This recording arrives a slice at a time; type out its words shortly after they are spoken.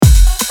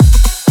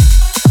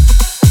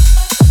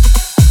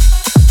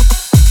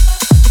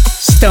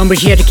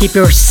StoneBridge here to keep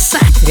your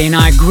Saturday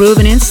night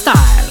grooving in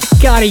style.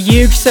 Got a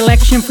huge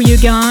selection for you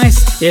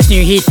guys. There's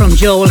new heat from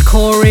Joel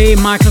Corey,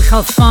 Michael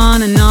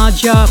Calfan and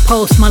Nadja,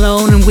 Post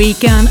Malone and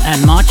Weekend,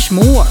 and much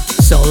more.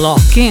 So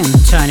lock in,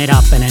 turn it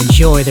up and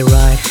enjoy the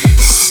ride.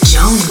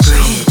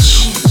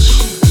 StoneBridge.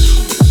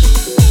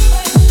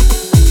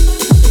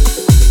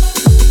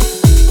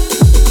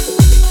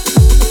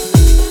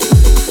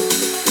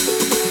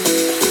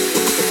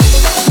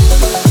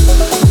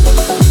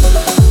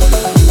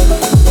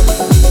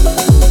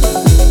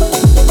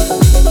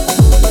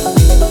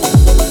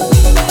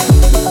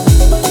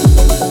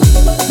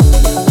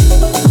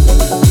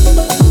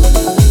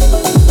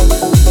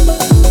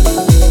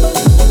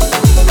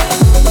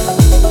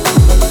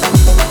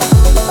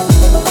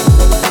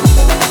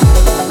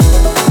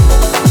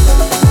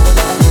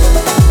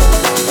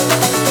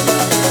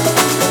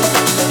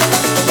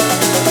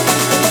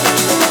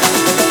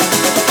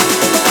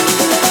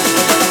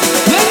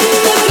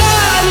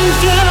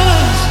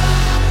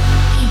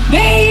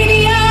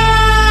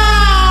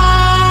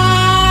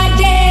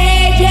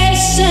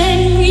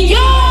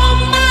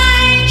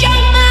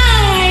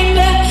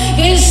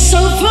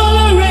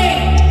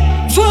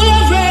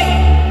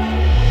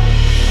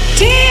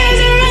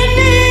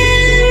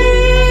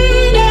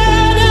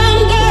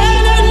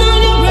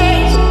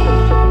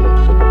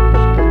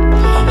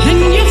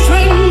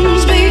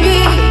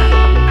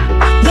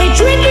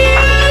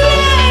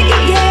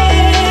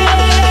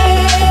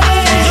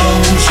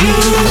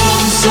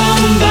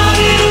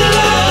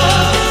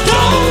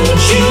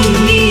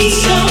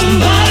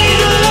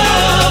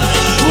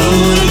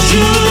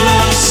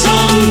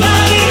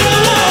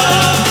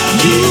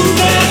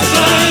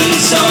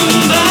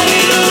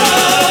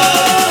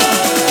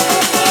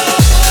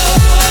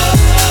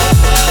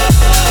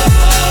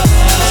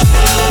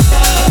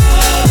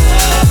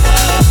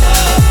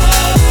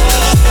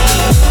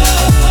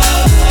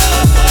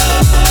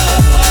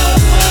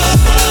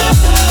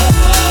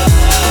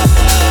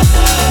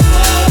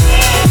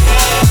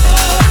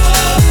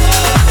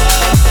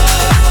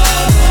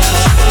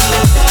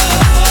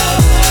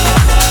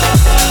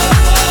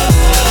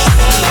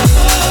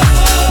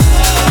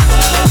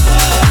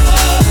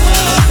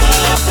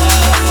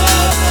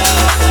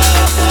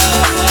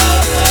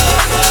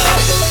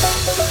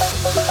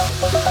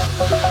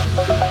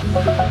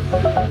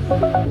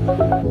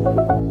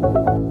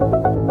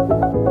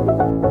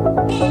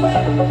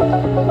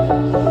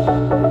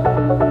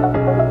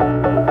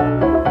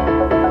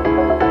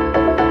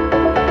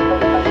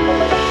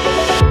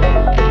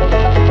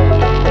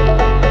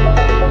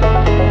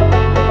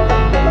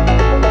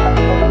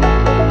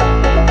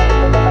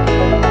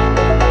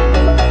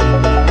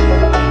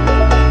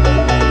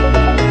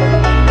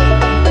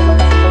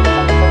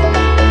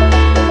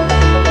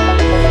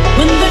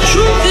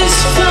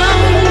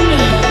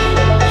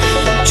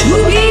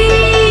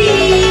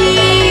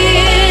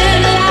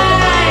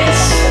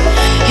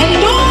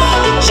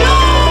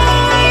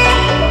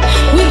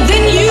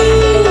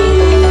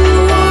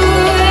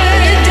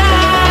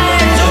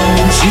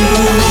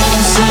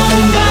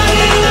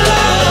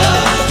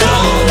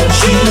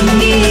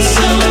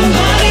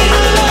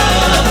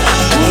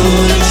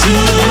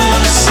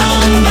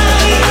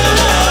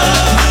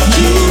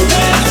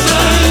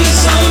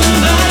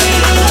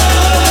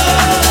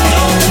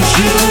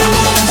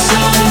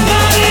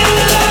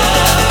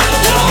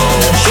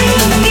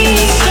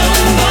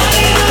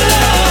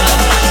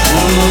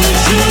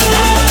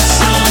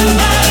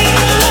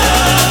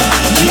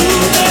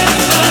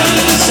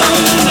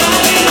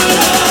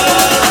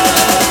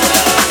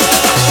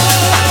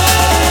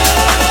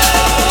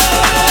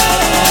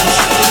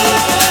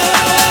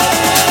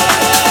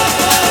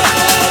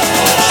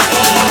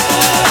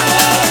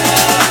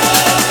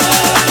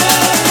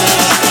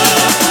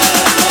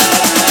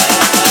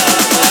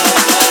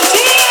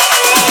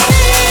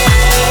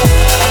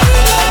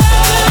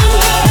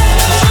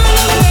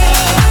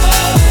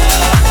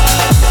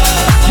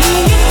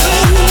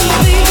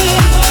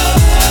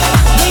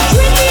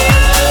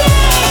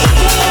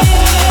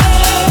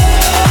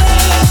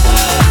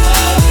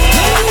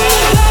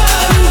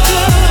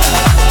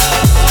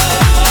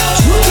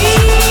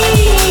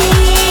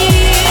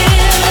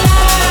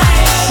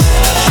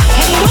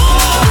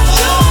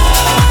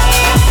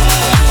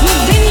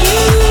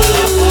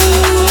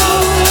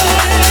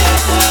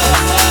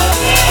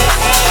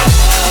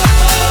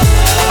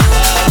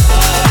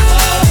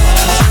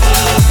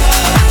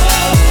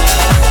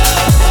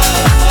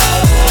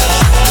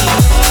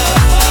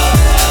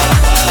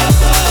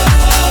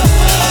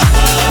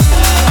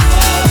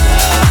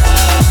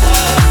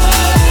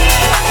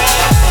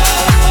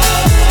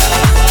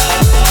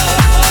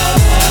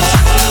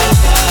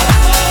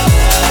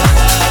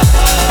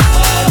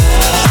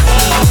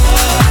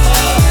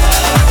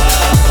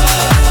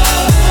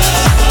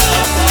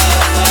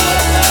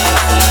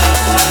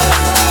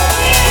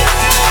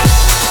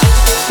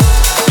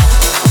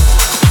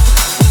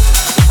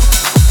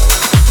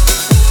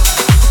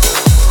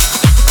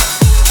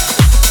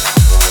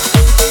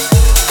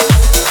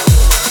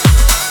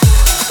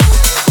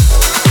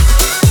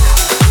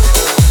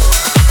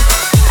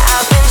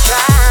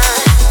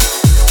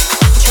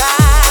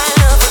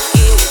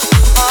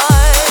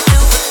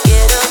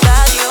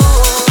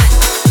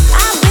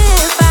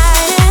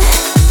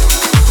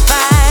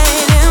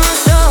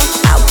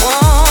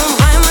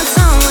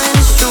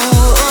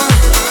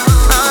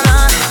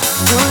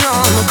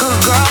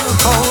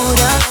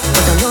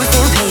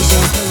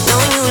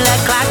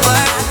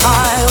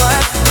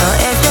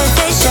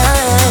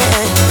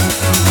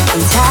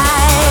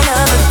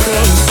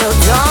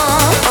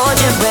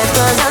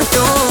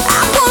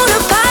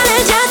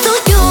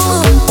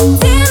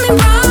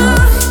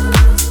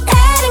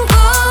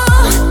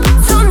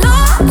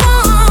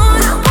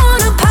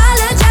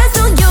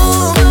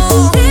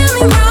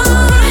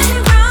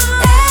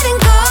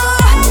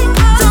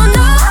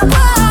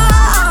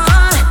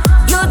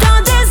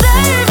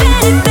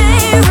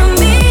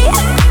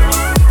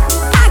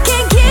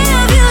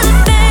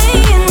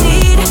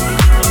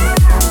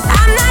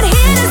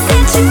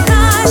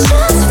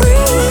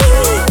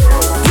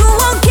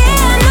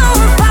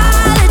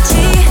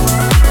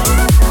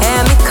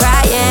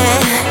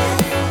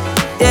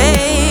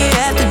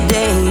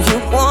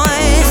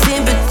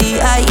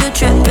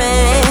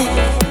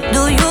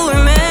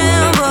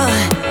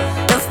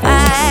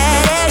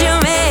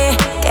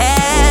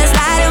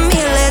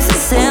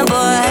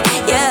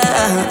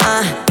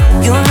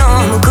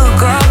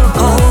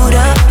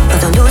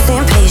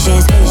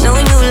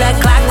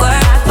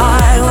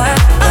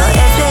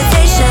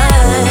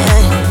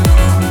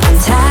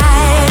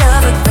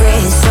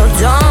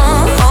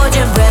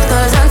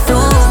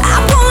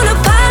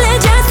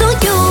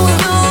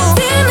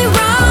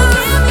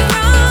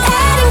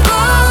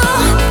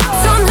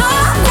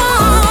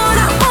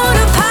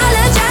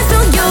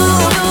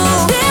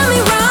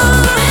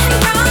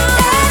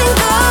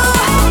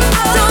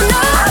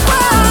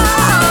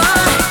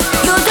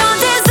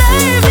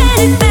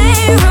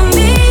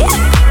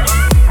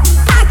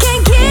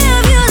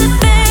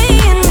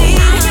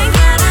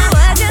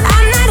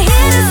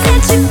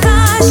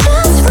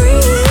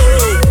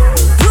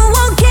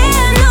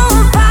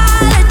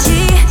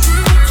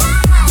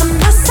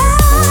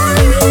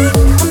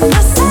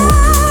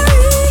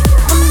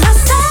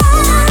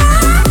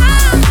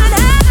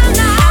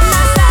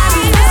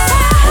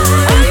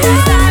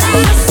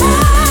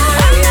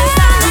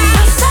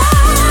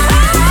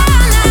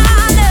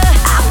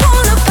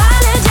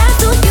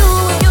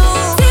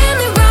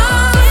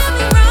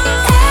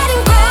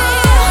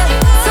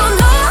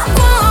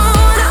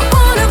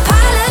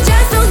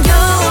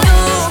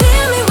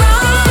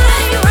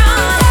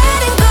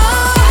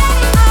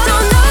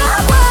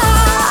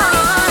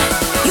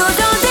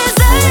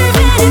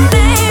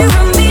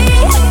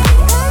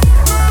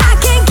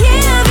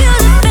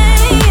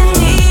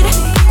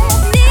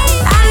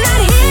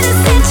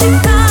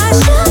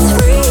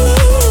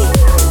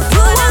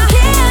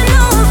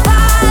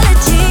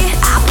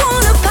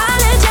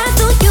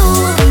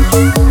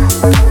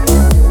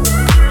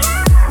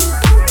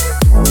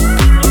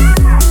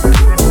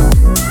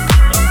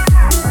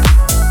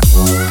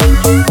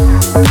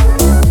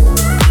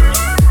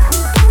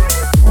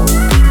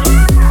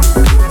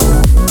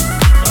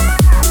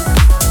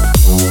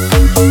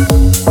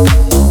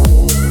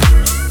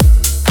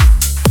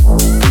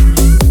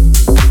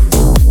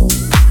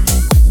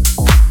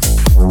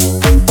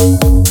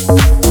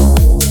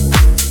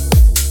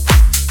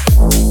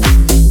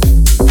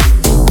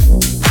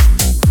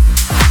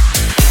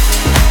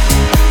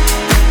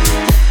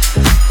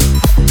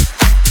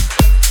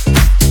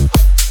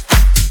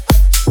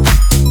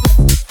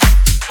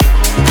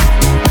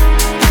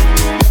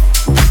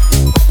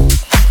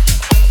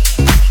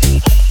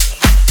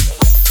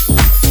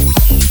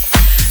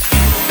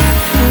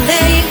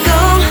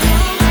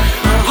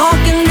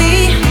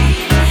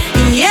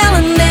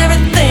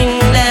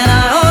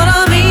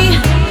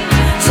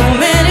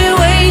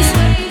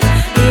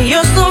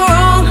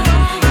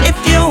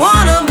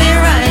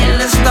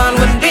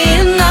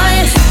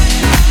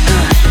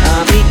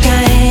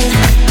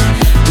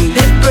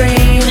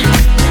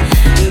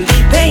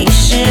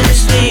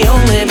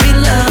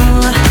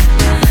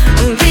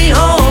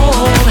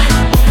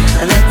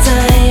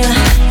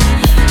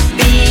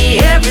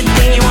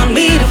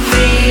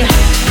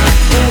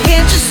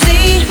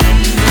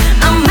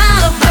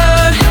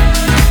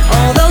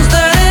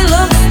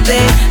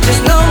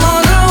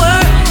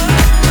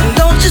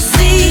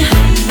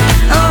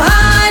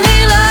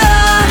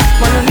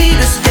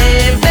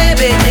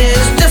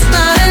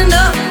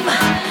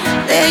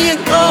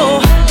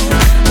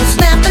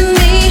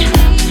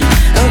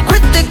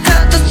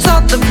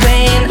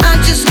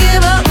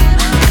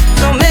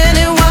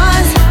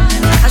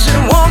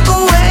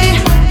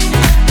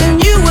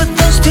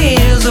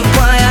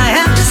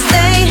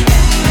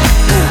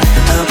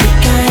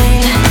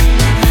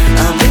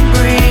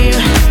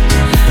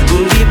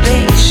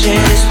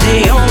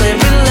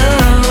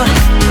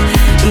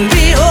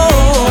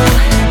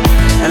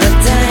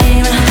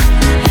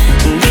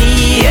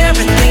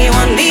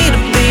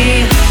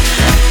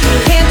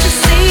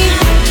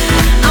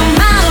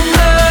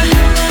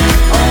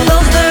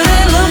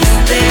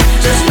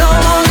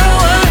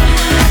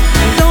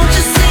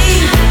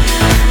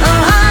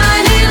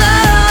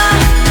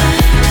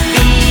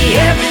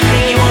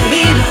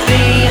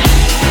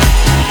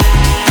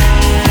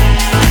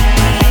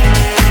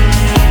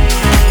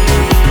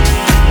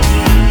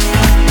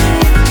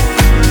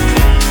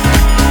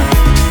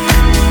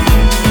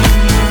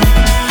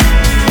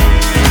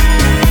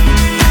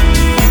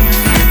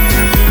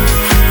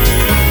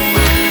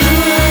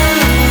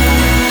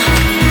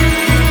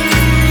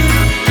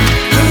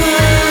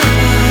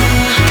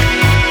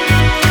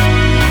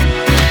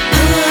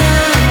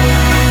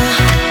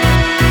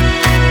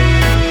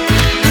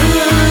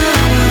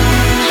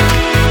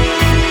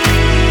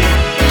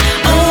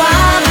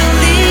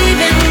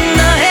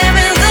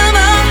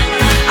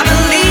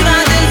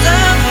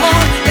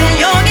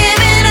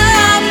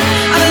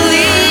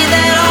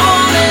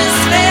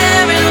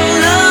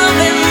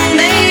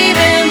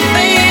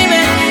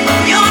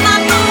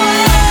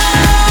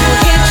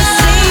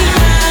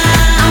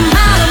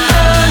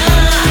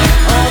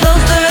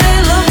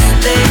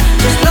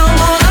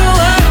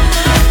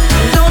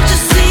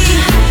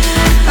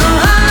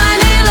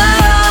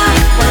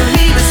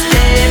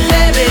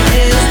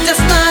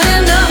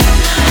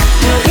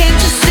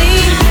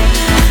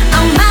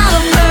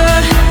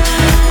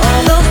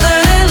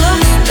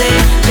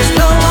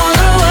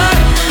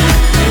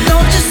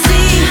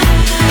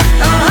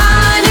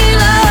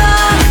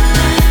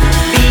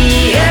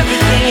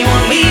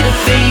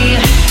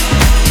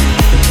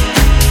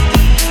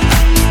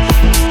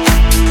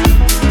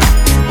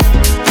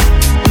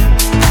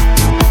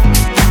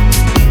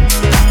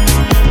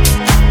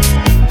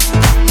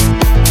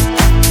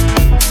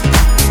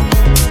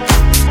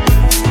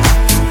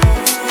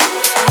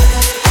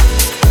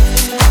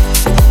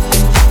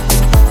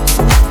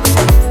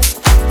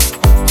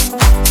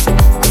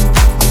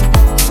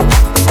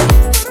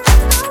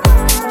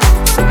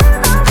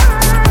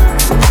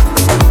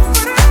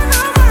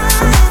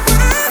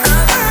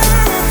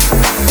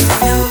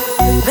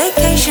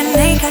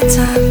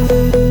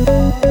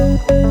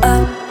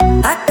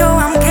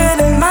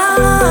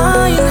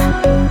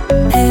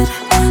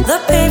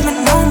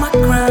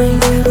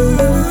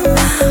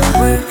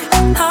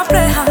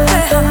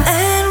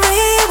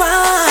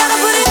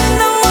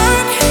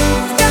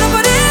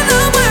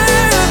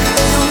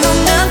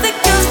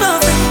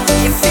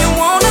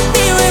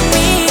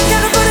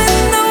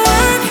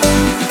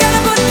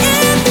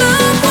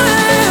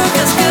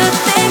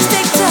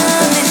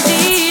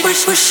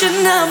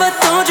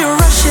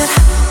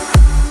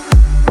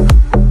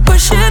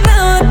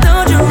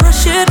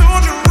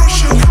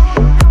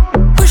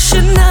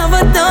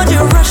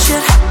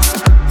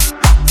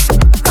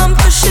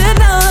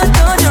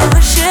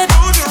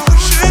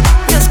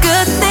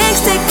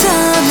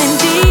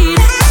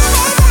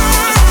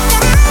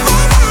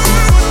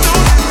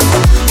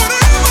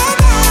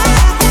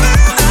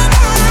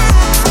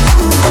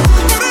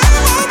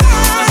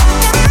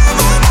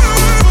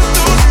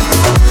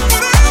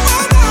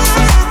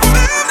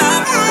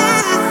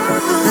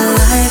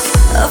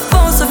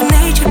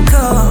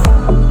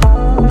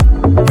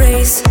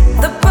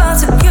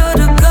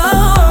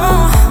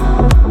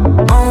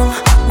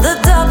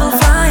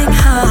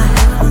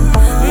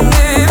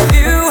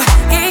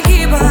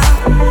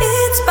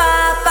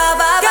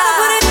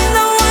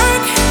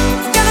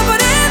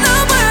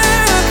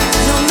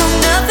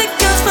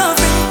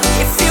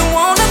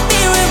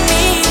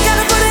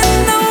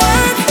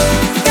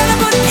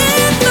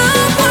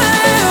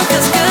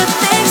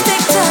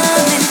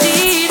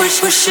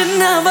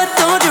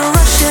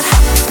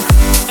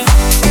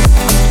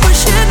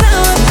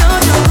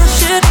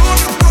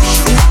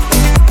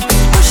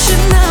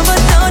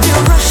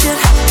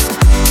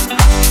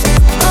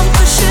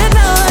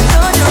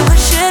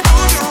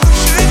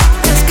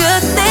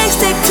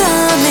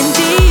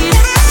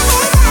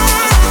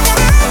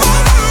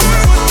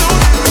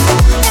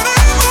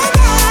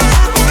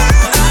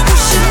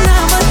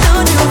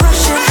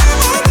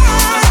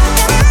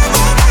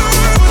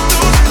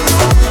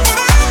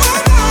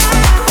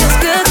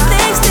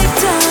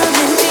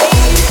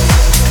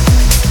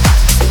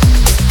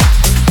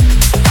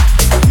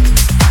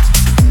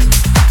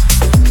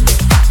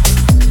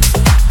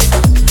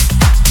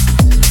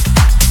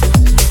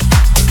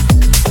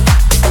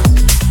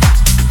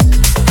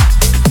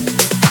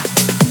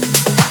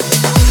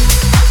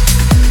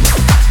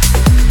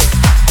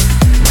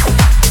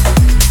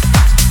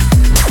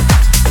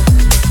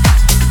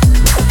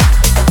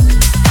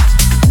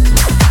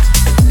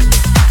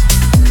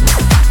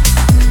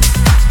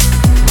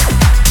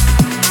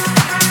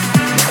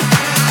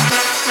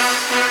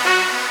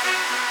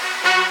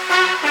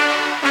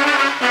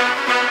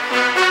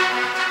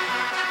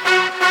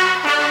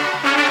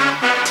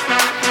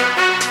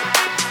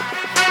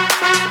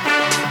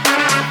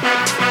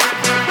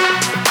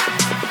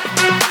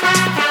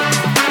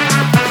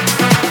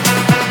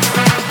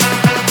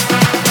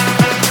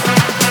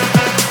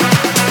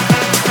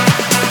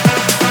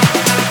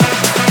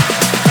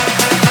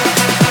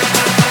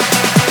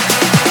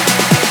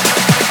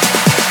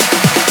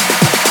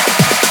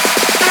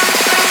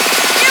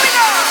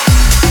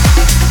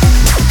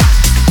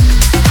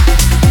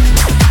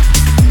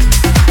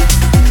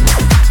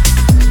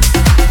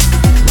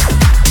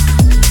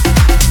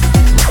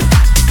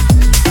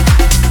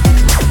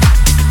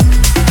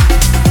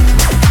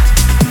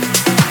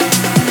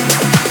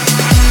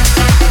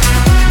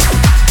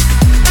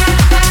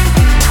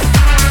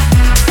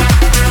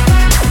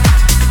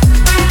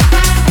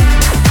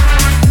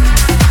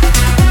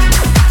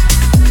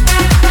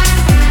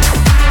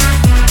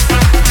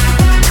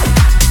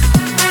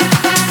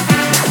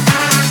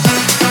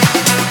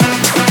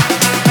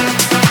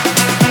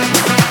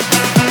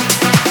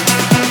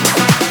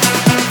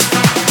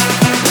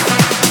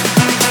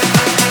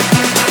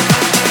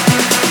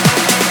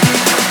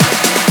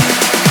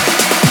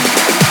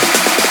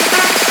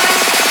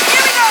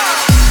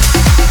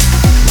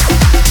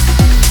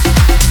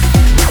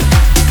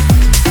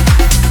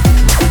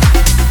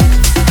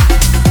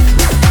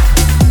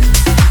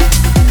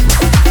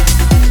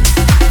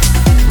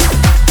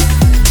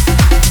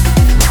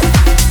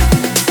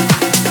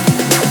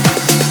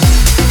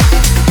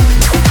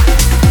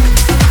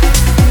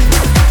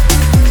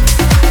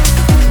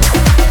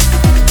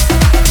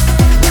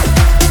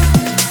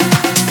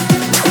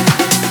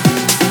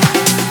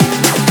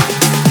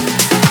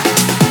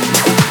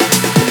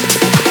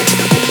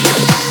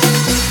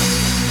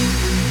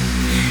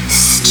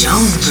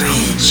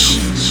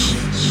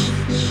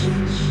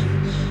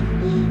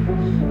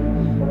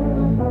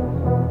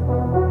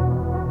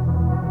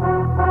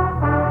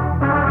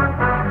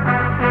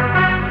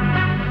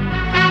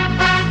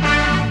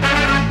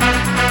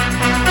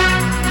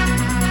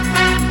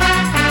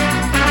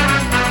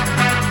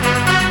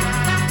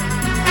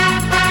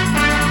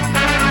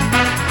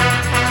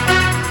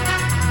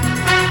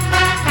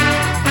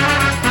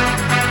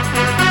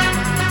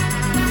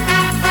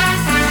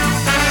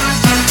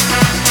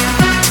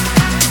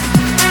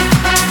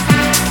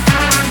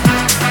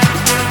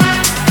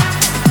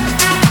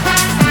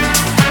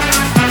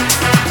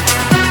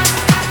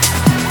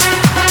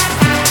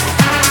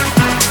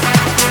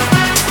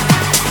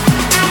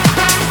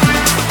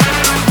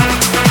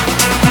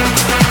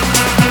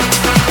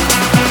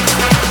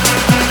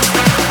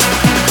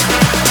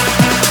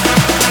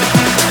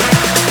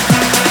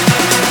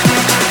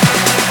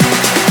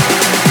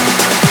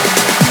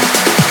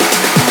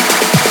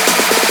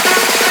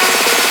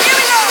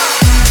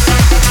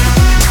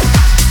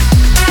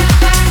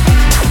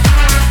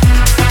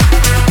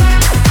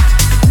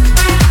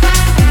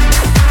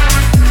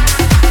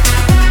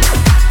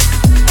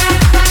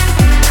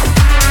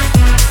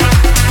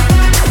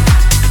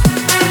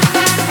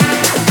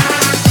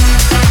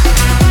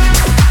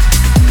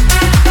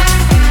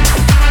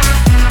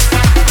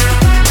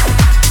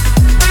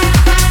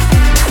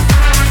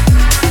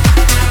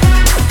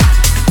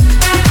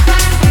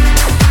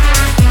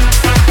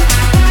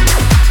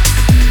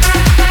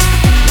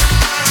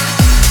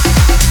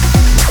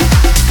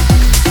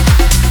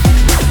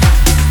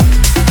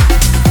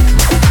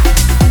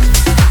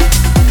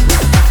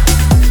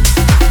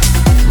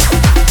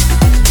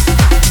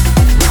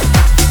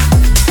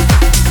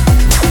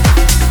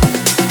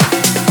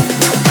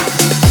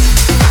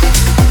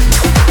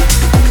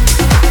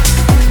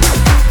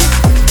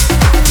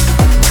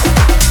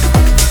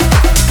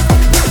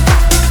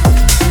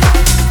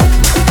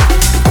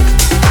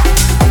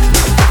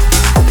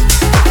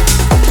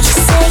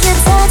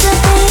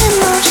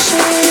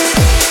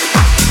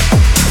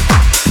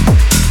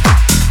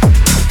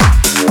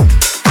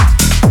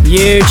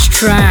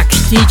 track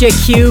DJ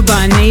Q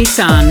by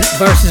Nathan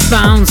versus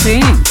Bounce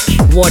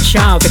Inc. Watch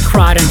out, the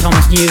Crichton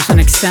Thomas Newson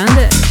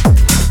extended.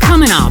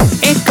 Coming up,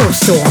 Echo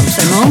Storm's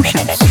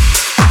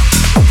Emotions.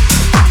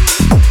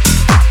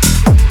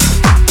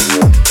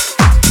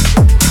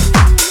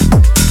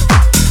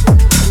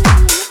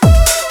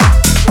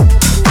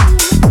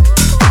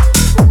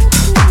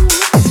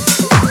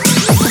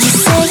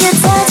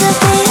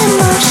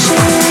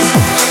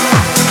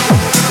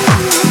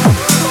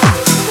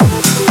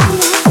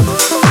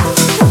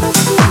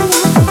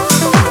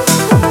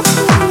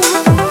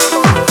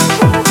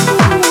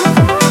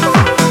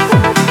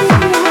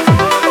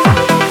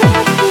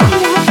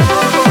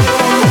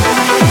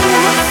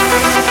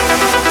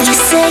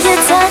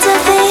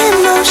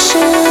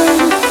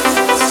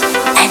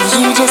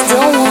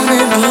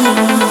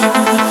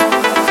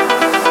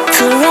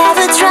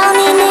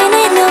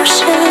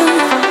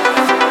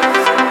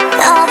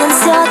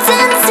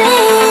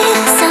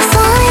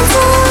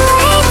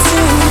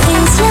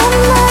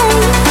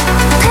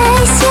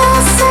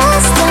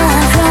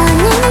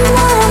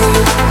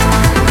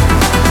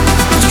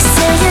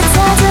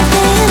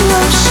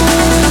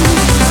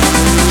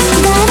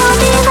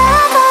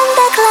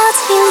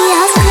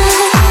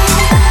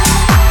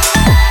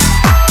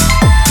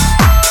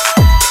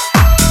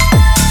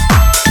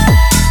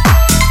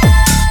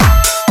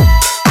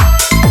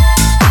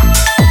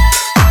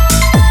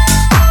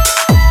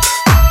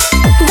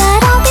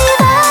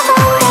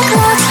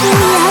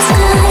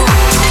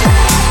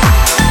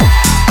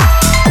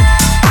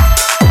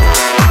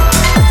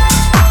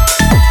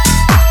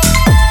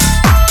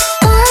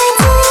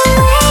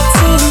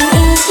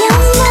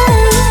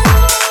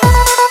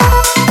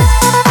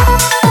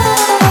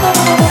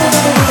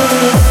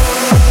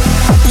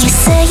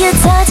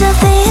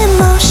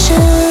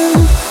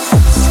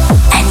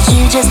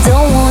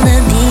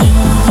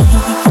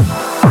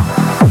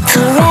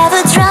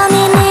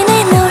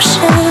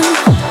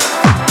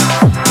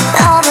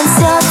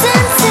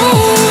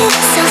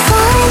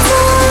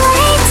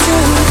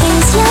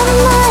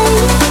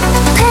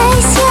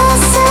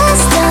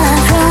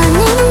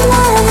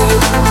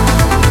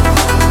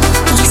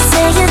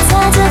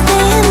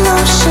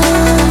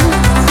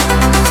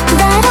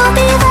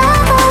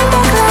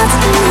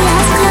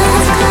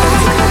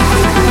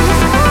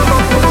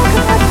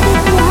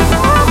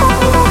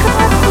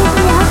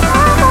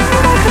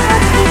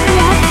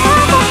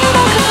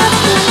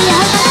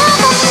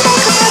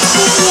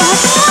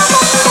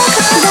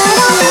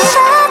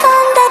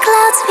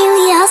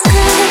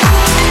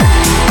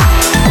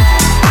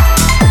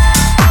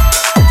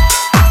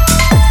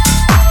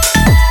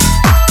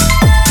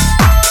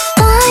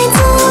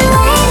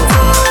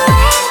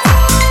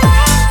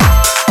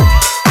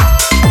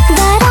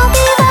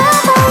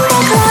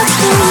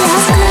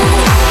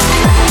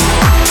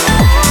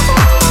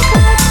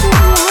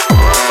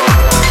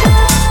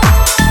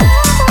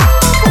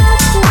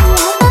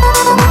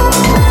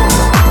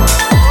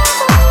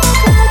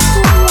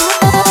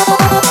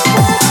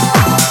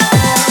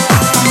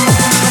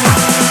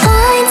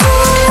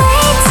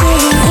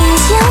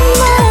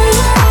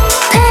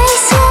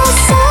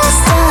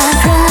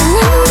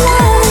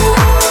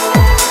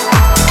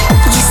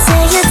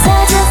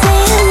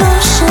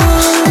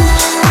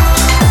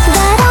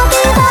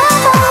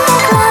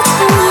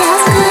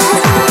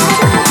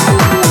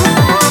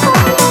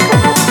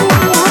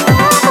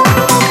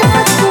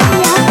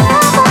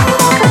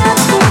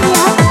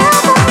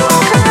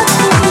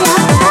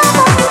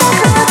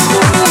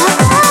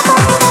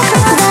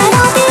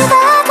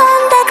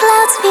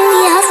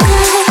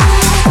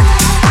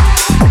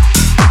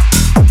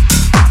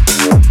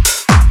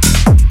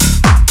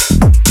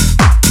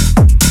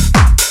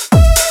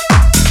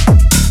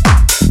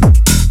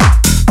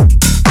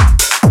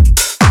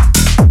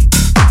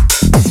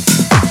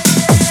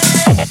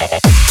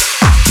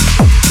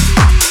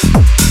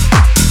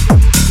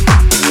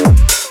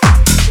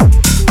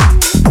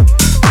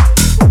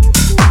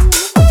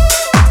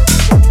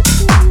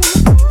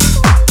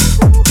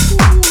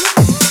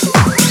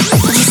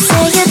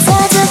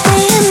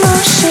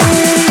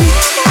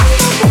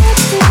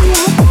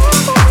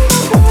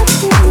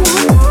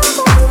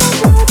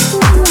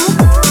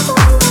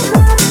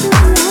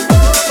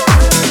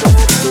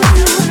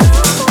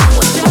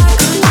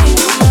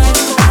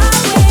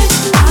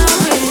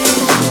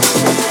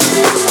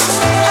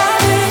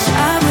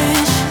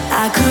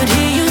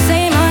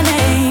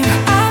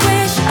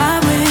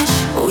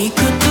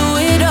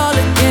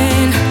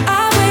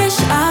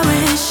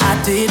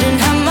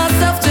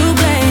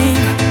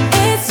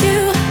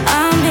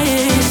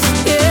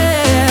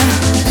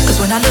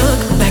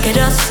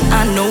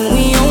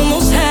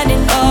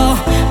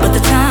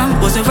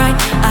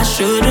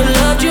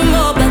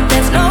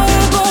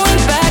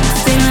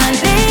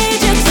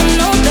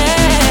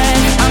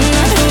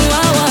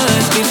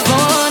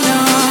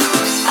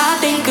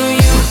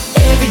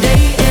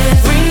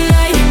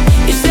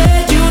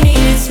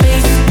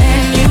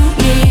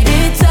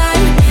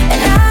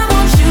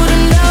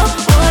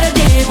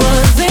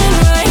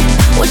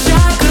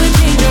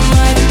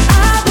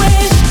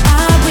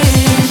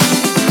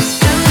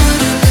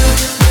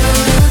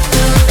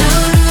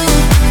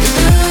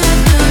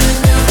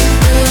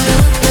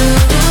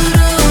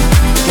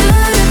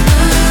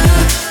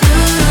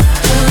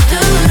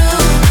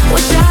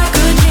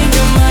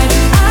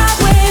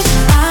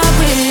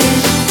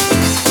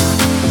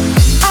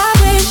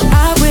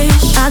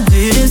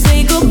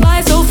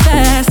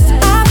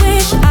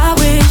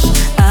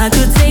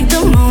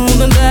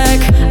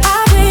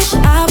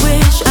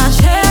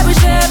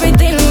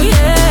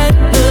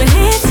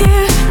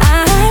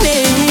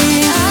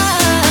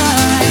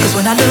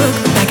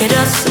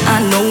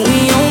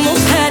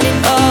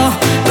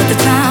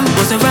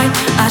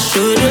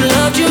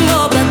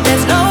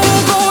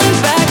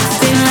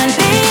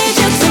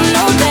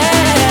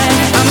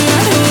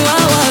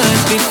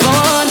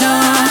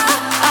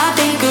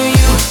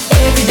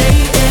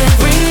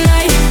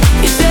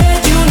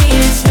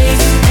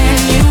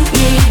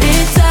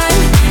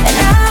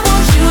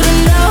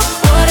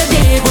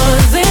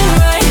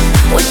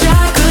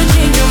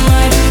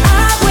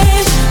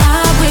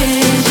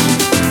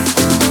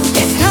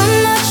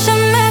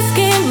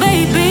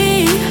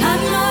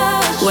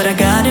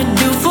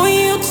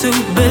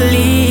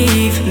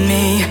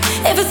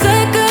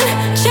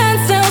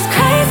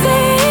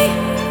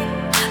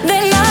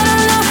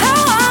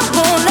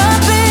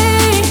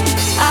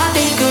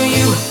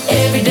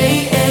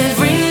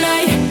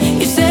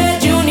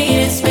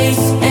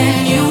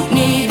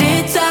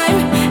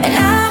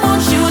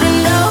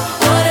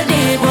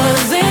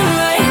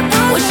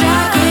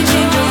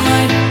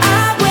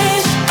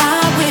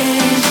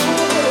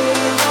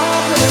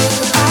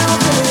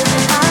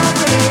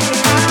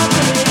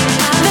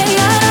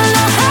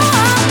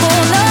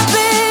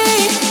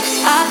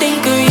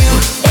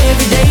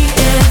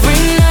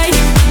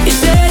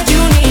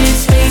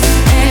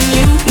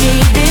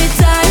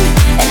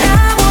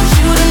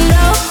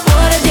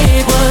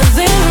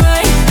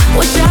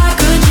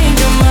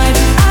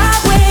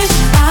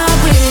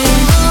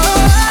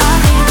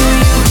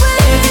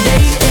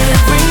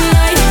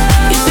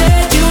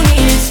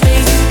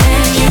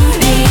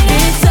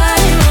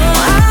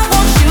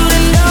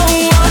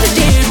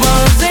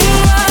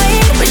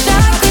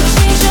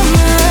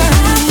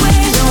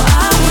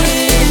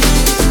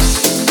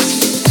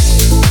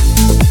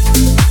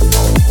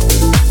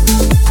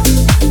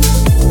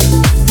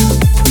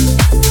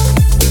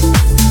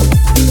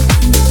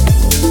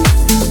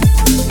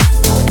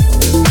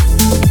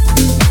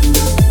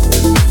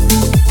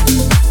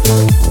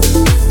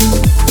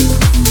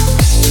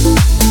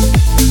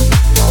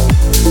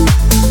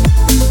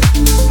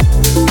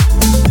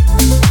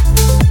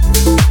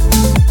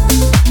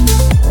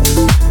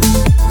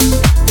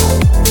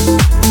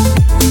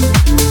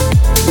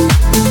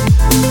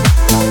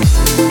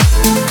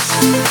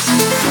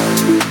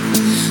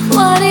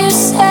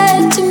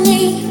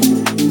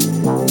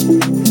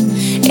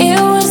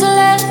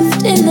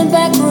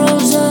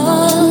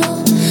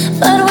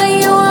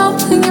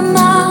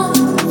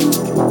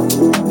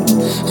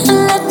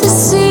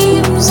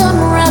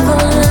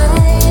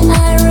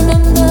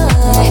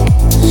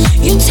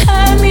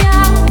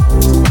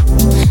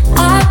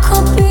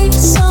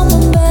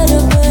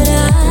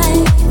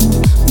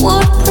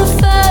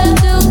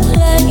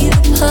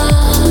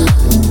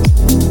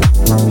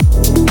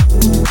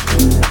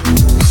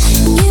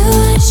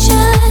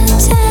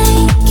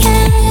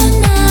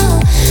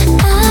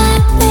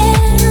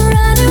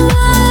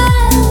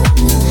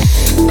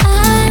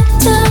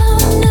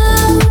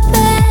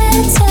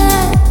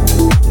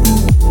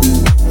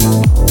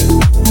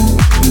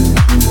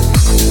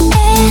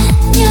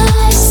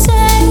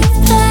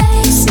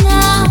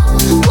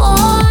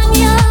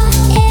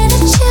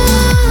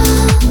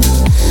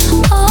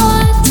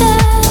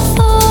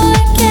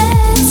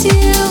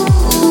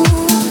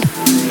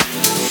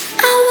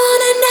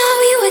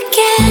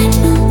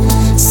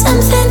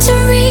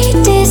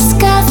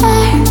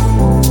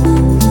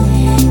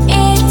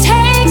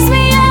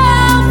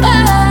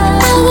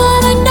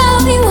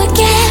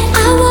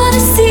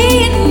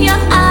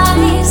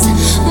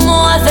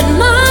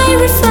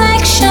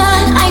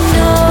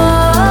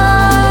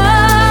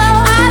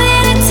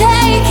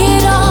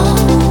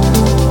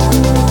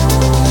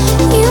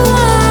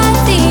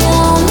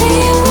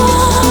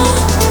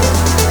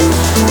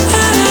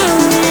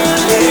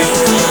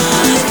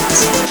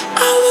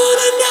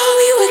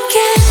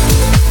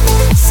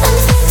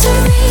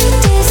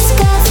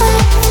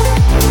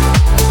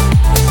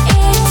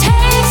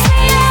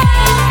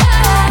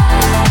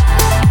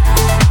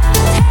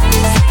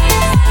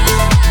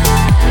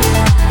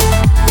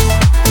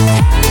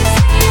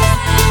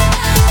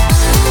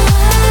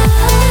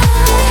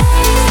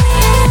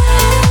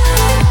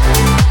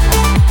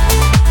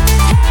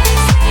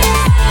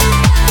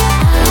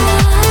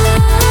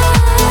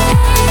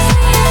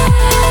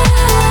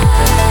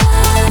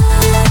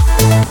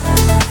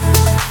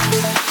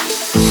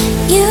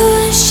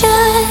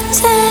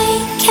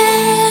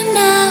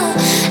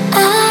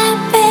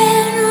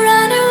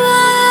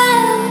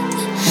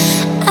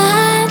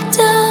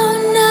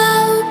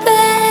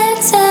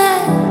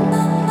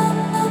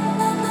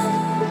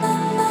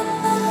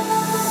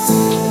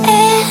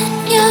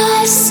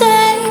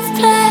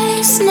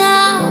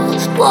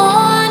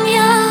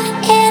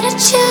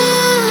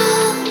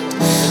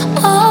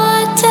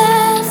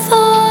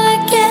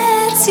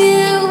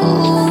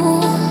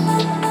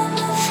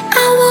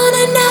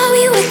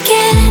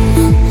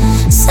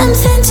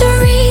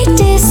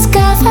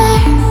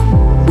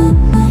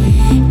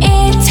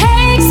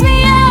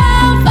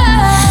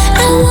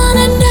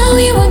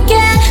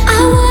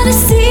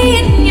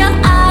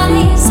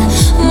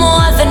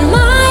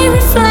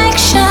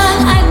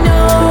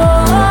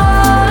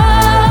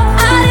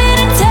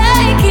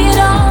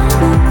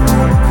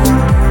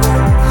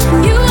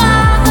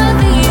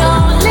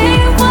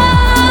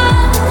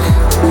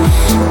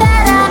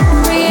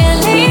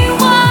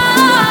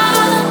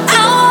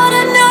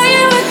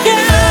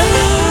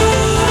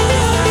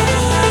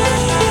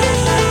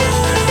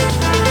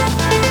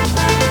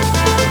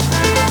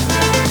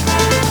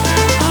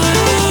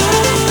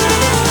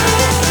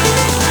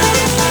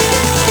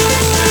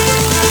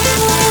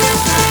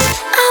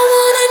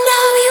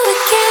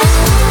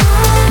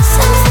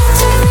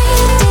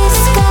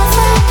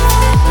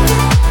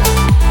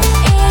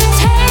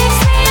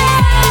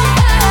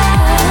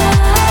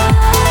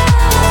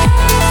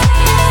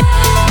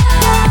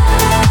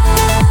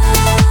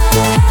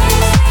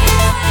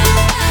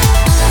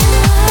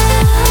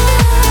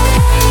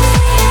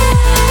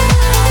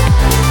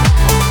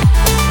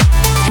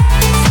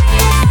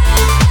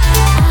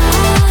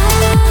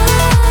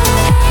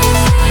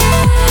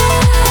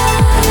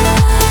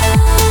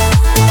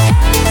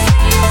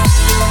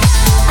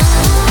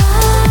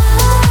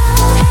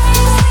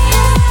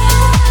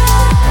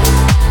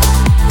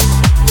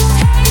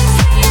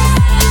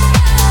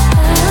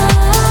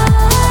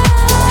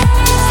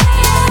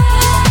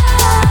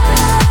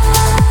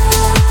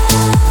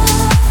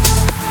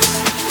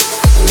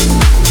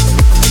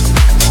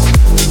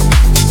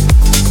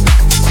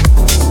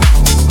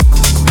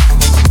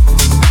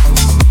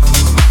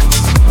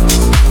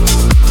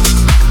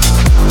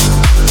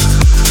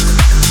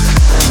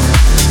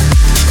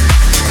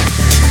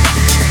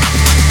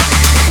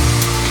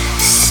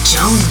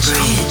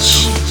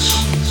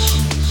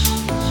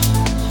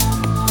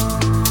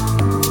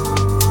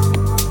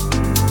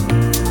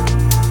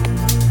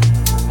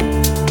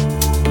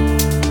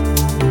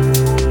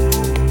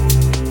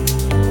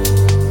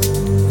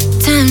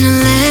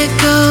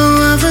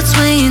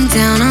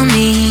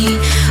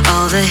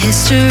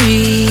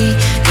 history.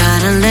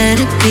 Gotta let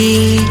it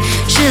be.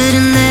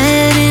 Shouldn't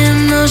let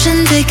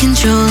emotion take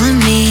control of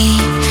me.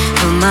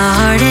 Put my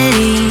heart at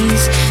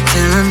ease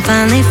till I'm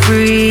finally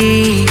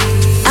free.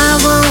 I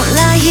won't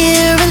lie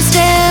here and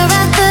stare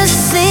at the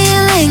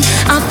ceiling.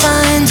 I'll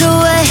find a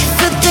way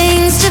for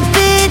things to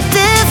be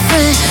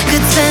different.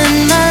 Could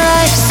spend my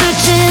life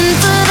searching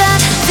for that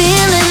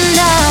feeling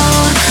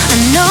now. I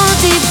know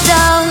deep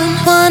down,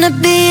 wanna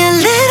be a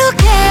little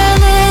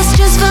careless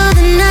just for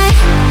the night.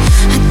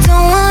 I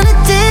don't wanna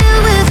deal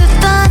with the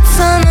thoughts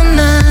on my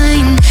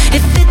mind.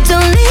 If it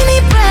don't leave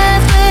me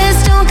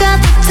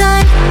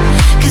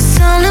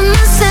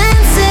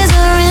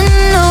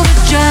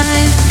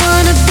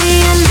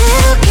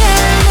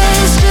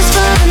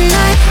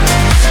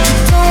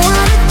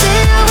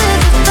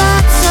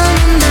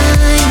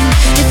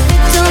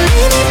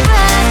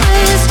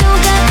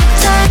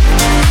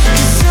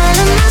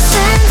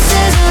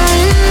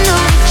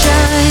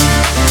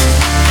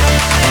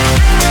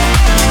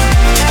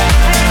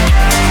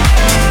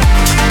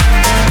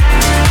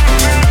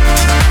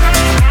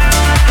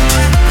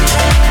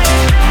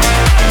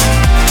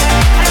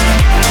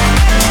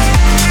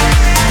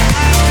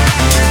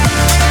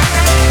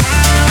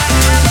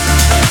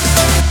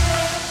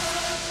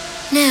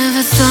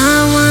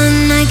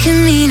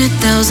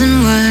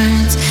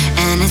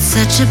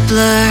such a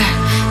blur,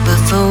 but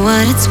for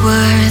what it's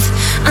worth,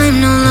 I'm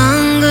no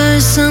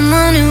longer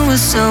someone who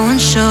was so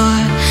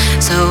unsure.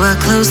 So I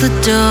close the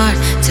door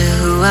to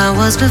who I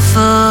was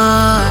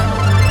before.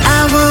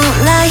 I won't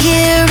lie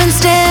here and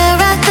stare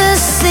at the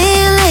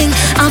ceiling.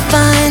 I'll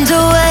find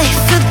a way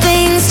for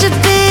things to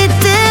be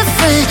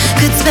different.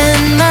 Could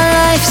spend my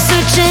life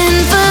searching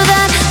for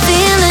that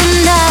feeling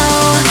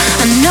now.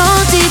 I know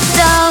deep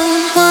down,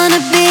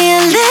 wanna be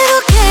a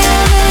little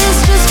careless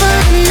just for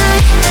the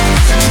night.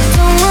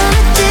 Don't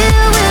wanna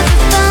deal with the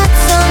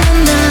thoughts on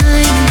my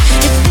mind.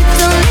 If it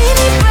don't leave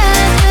me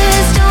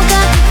breathless, don't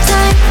got the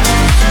time.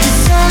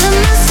 'Cause all of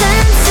my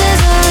senses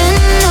are in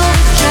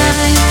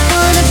overdrive.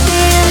 Wanna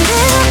be a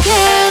little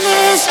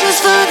careless just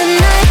for the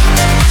night.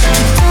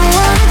 Don't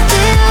wanna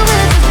deal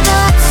with the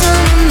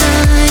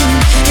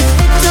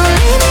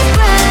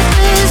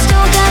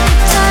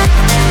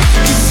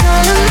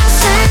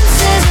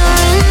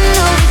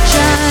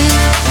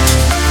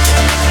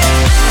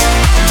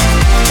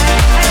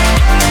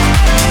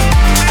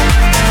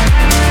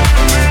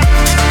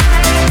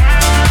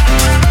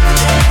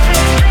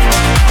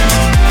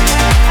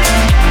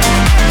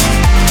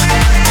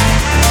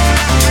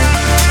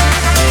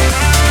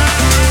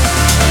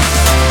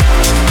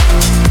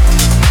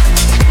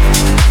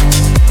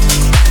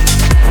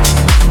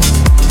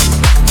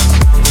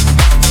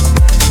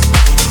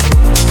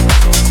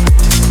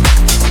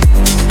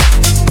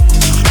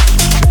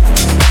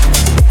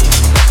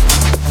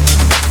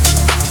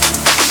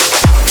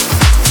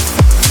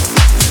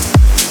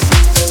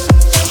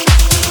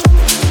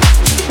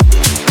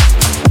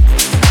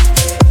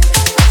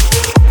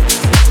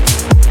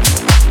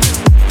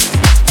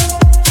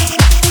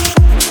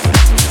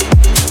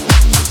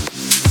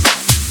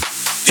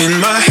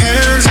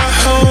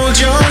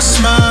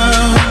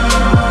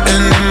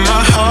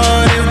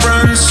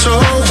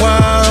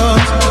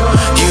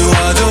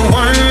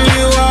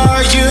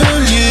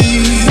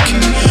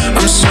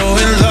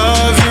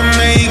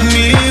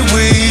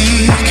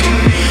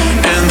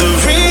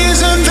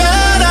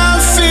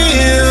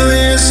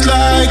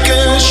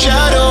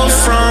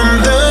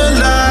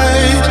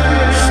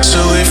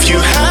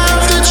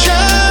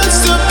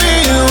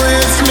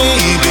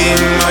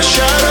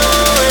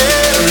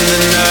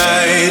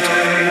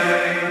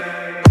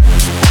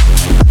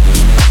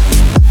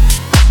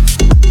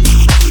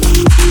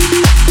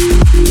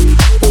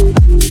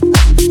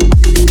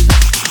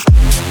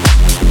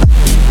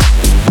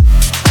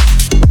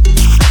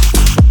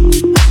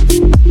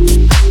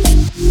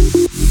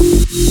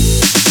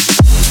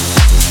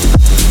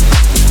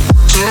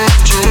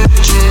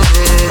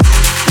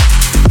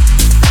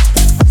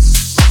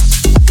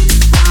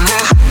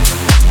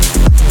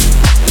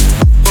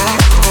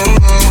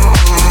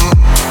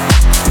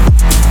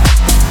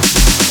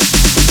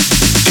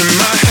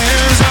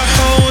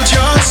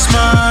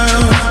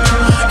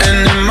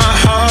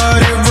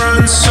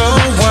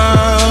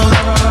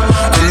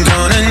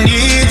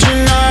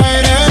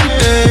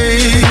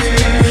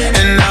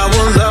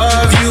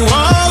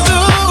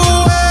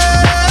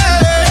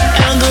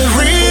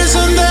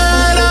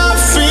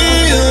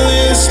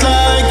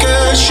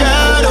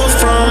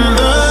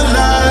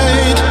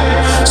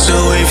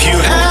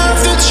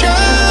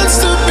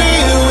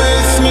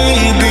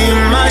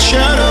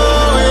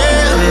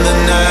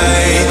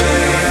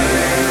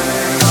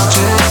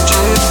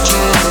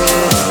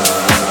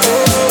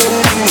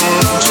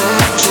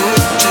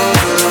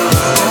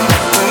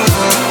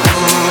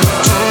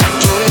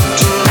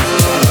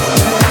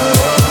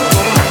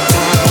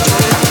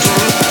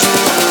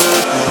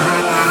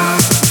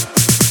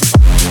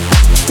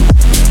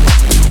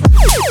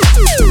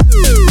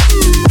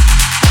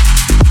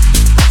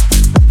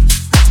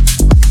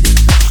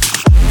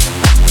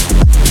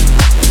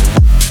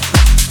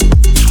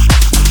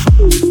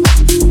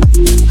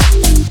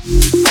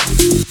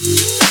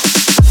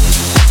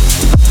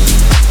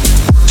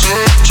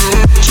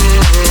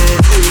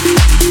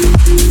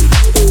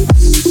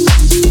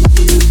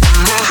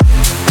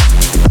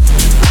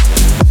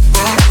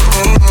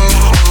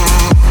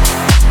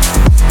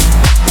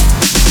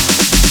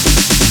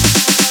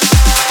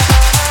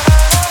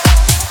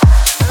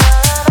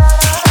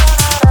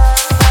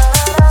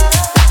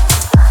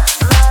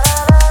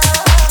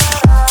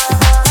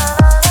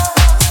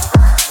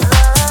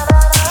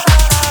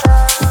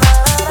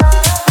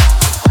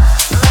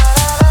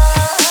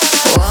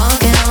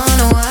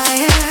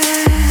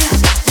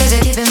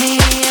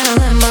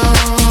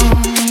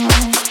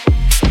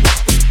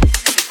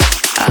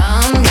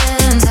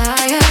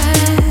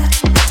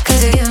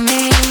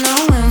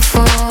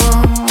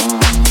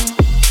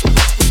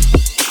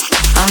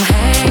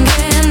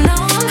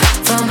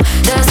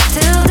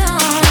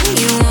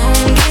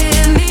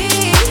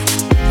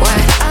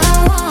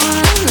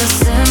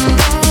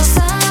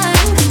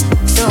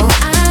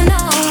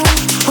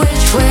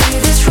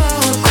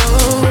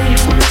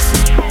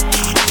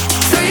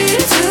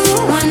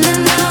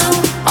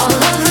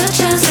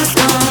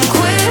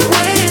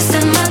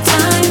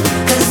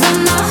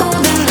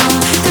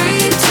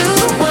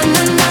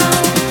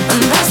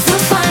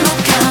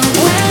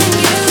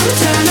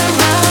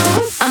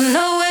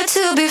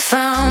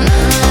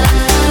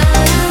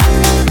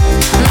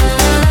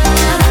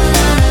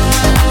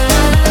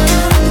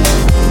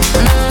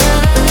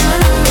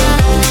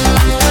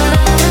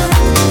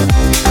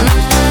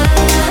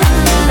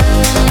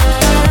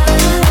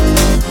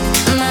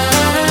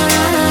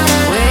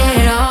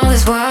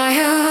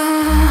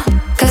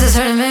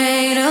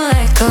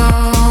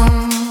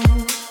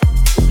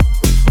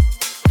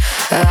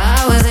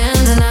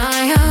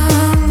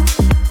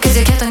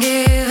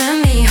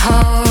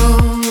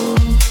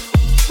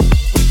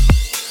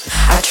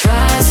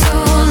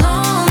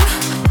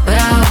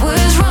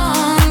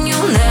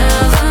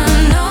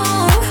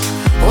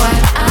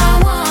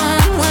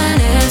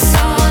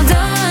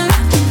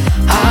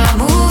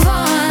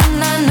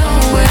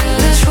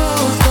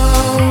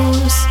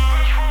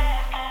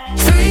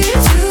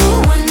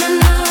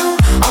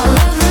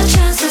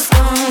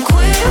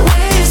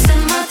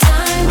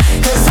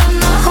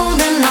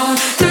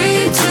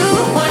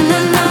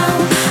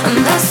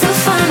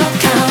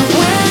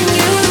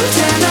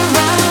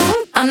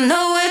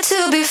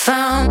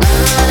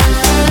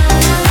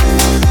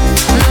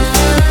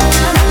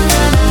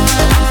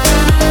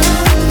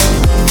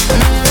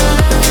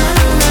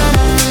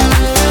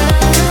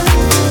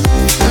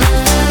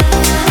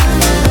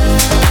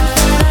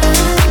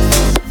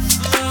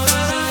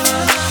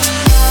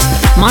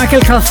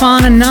Michael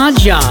Calfan and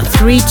Nadja,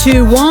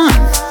 321.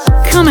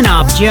 Coming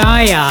up,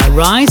 Jaya,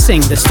 Rising,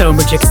 the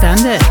StoneBridge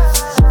Extended.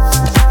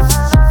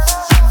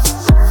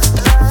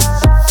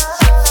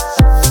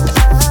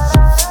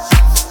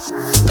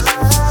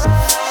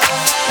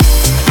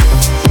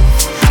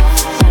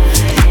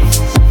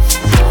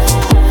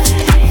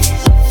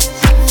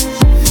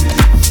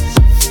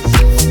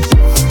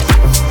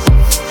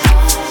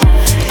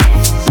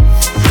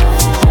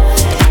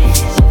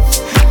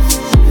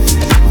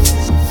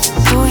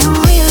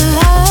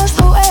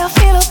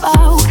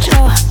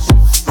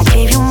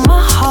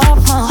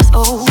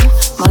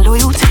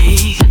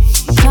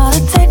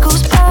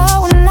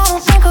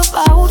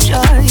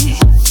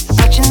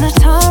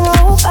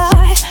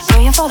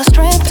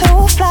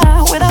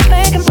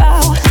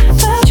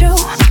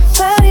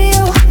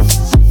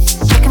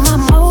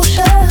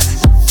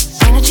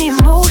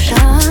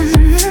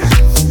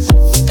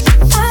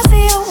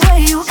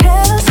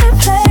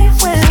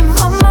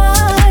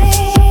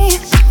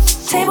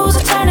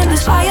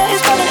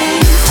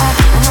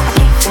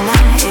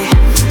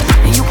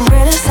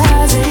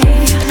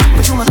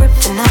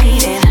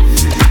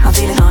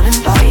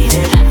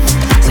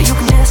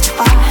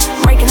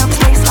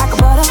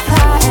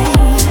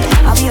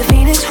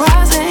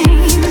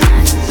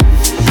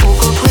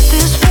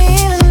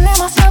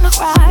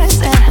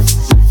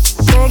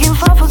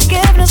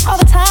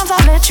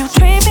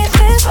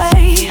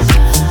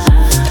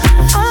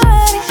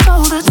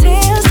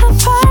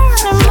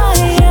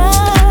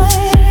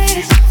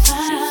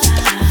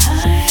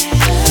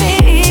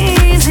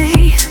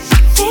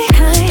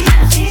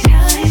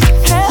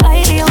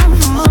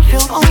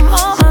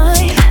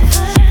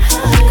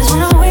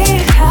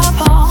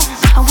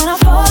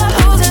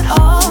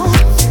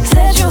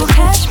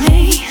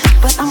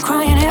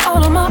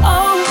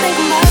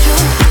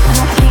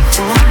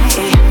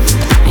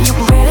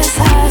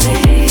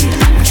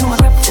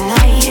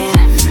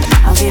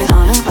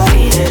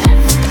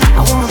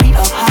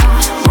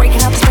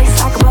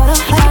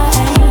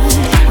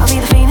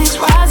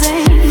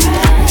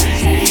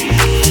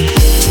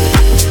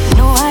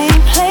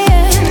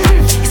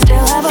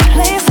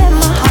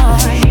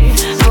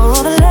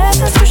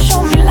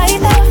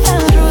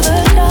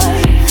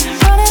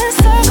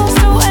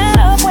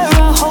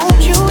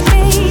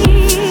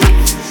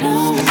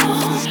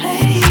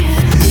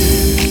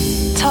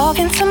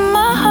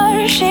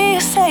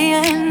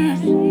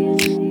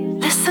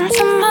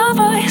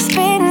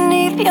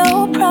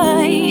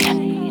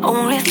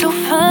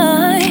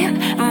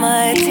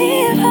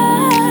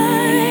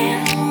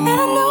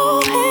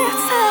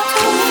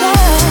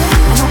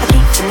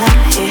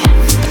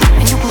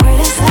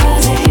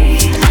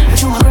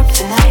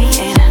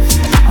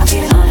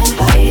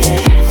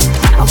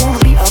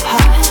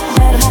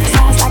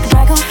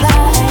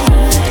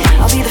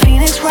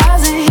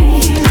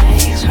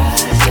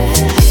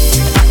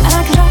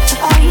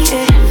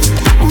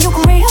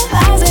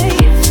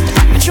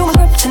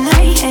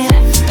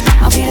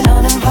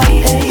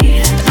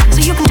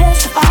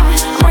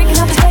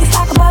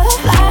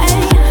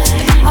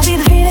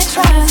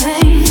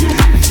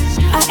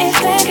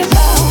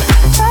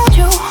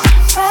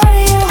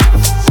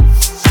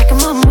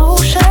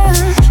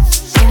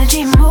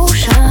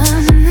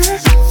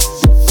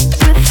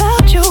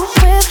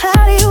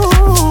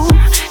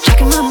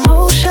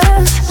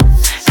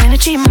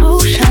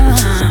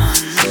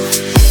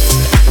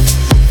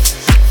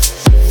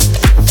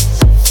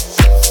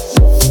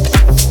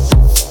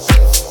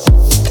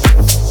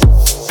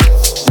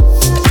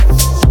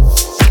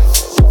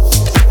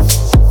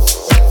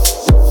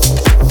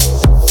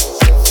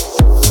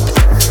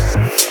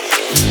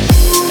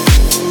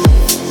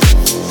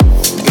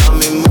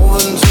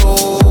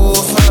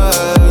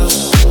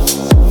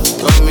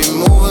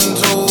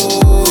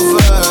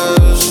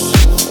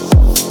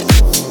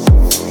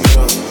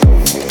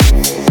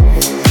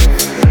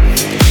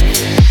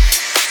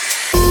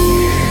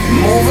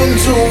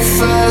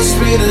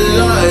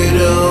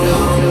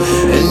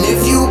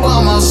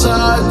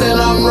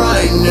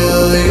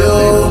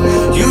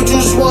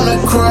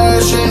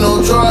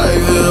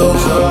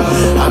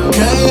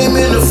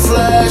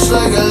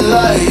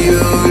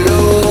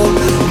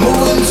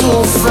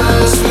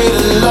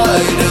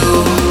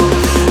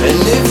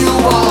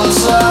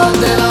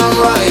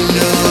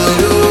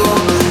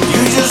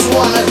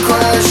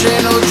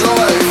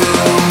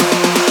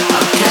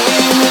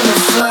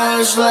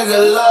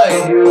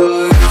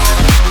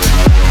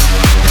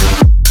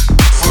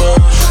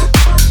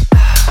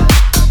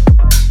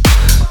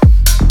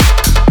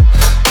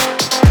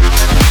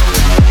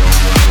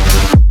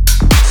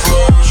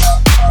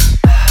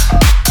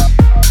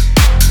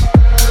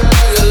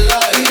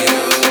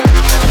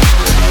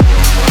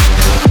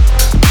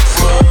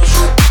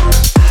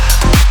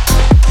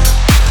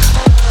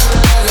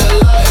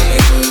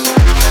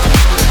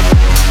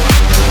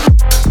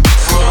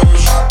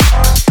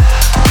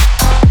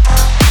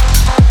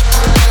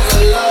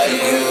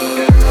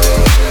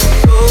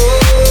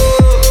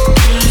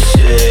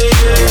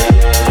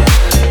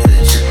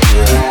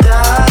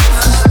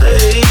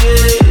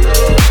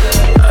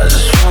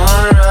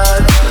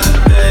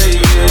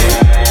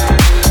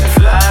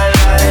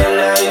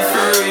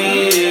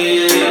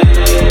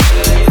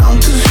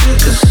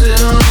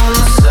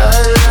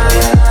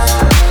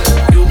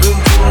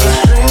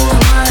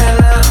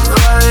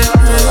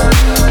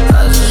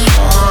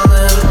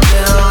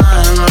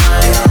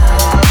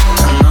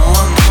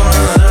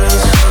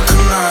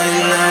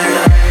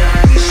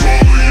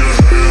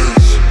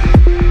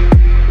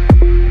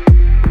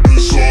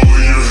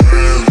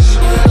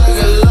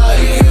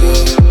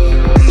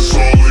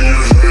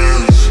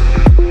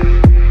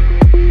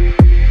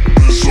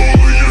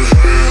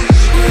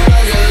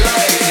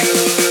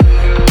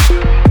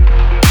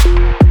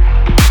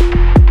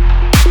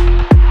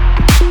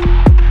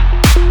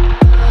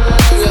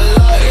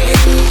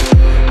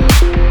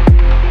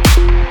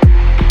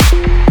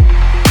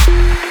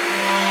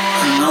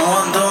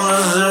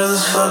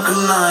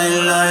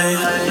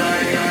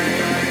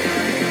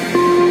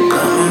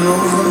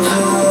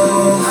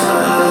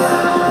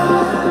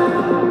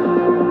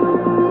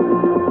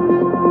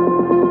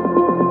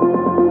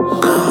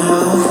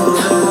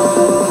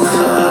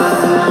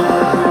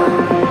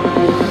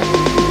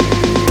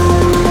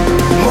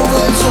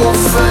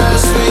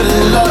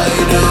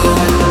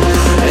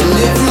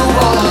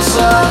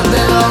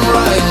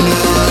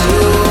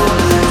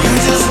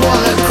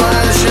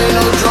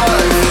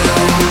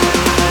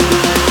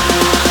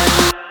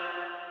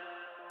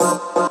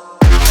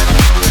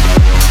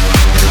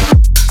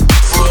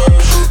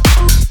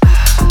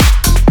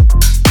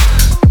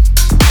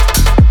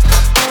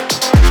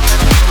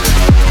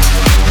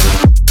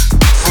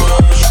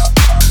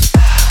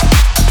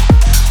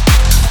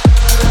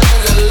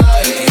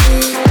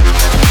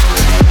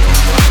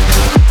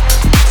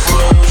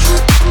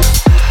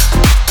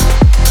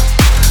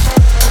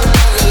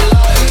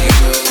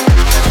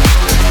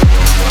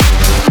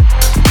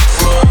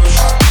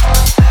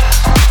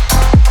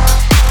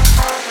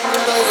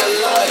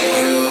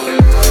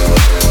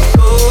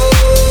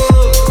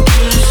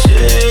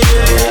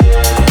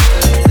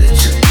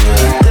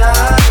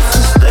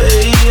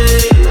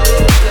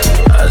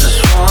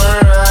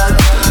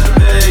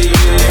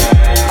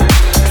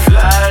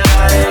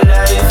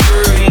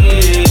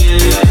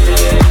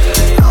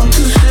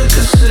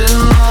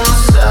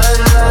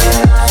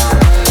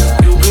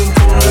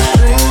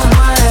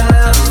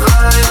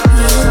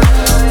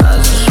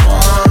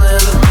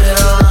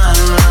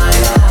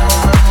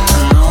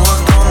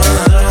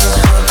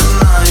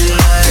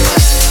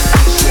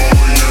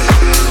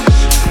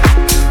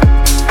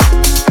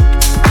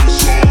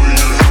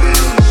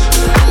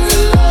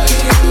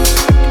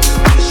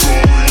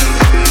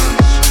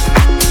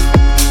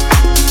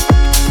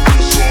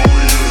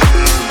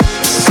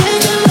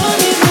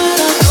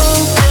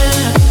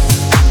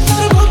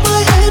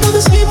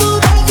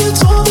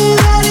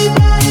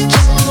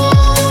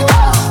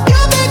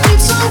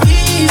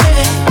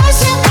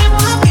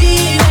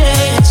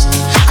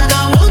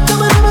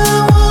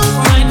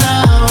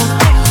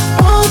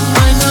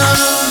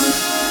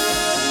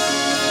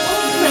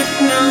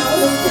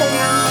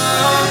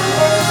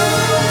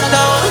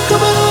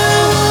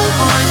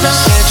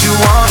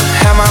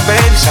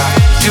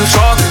 You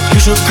talk, you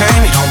should pay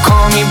me. Don't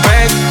call me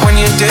back when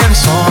you did me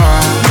so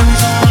wrong.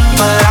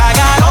 But I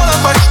got all of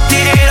what you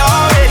did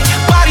already.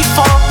 Body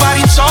for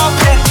body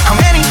talking. How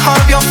many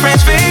of your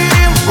friends fit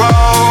in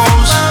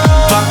rows?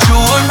 But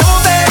you would know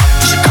that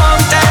you should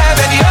come down,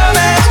 baby, your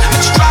mess.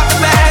 But you drop the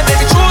bag,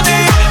 baby, truth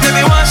is,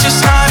 maybe once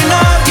just not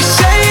enough. You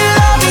say you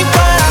love me,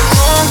 but I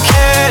don't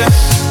care.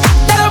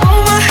 That I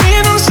roll my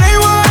hand and say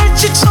what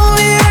you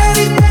told me that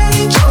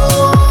it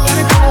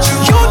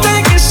you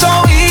think it's so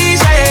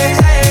easy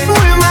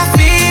with my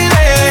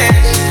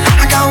feelings.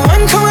 I got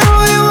one coming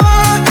over your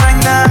heart right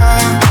now.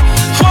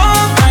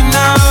 Right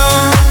now.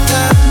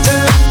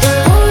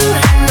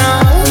 Right now.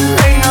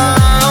 Right now.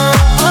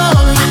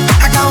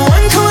 I got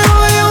one coming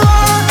over your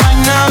heart right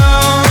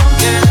now.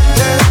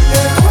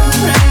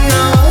 Right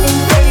now.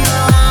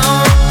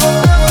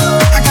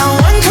 I got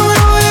one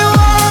coming over your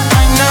heart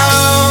right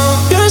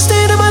now. You're a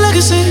stain in my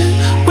legacy.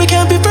 We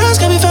can't be friends,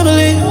 can't be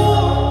family.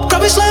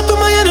 Probably slap with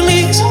my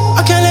enemies.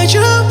 I can't let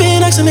you be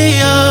next to me.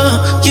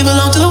 You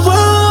belong to the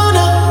world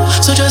now,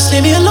 so just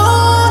leave me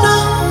alone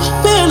now.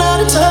 We're not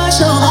in touch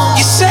no more.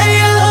 You say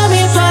you love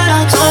me, but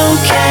I don't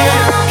care.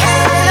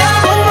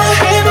 Hold my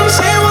hand and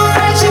say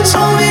what you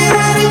told me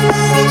that it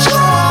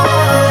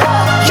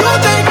you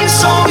think it's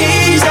so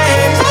easy.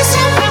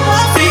 Listen to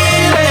my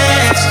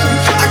feelings.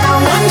 I got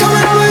one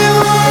coming over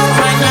your heart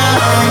right now.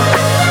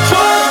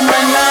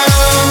 Right now.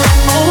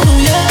 Oh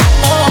yeah,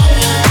 oh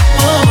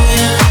yeah, oh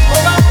yeah.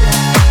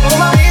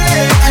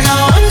 I got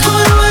one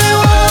coming over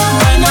your heart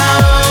right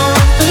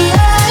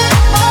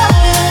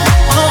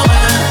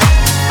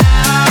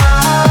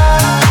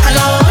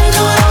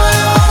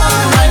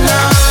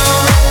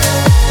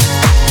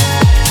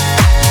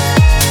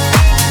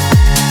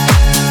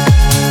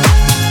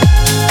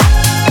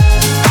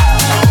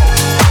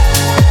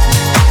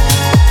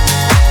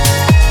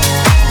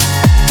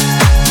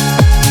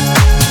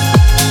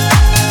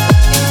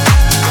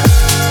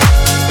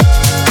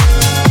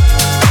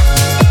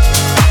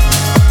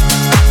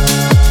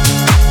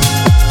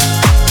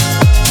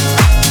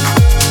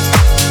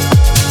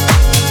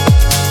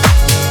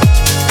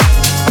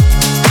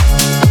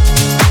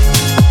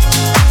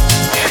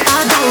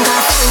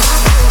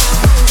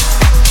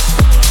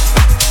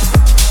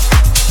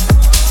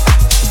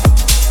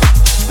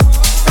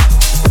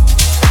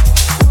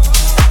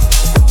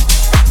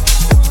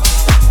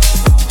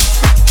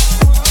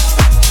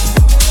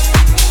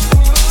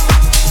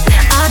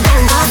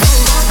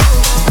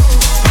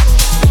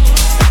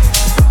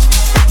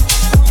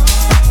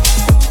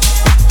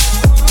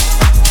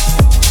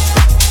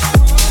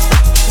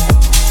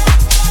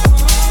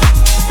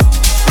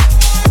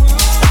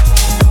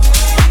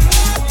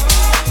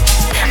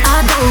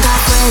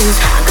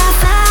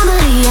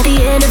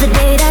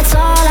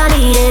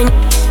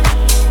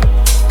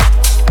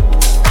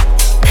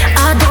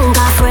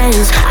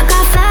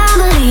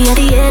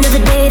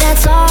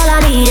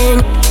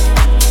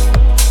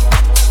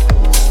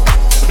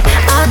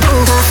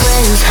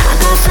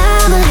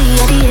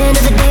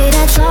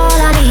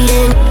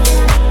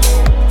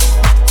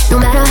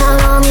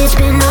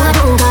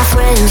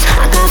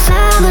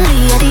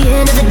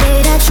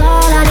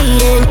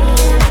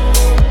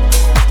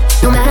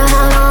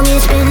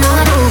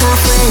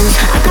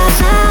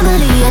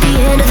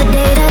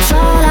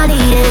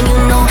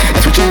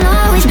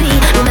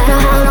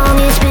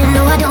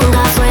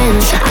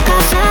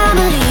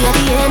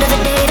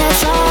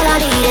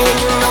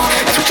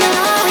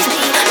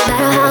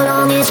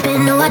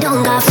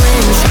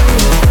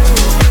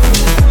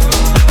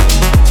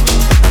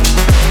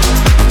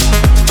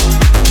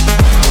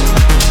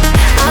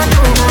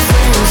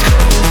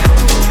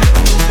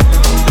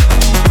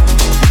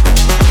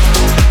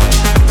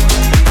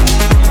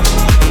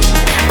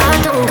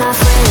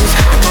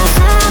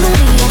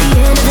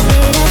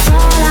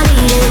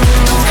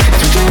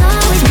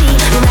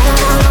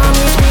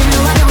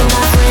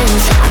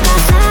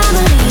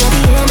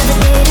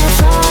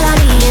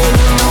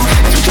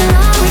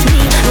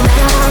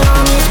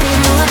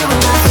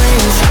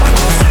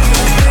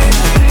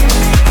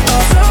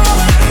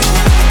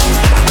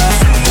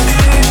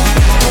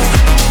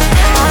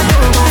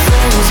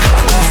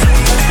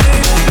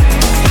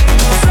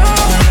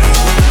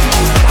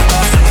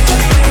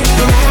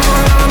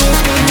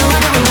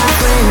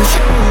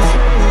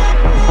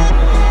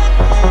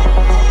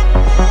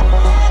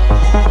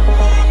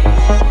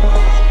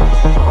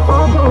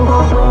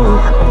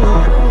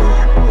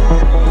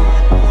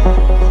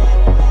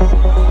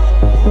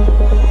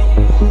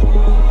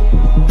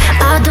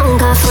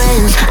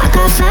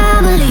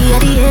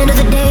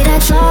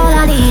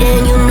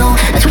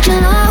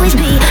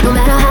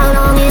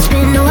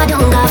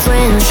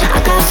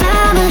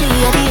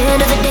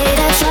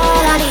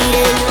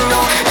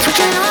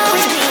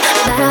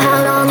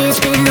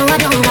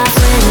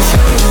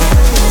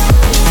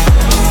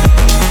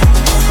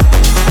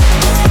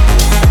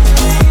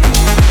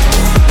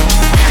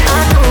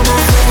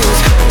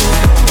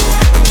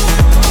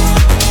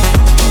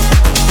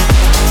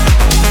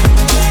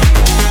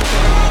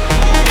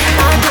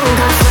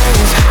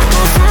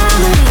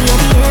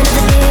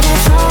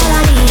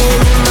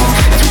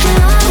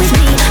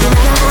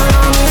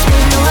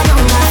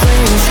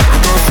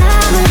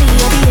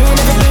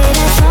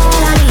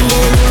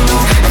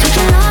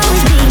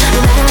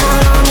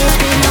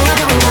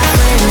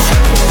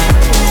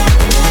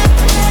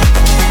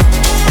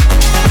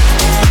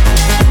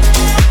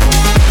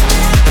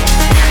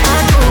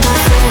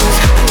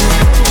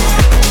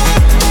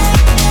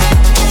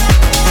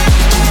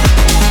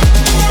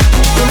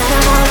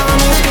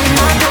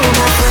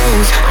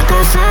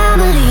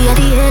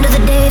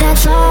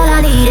that's all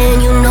I need.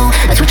 And you know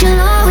that's what you'll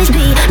always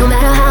be. No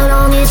matter how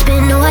long it's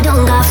been, no, I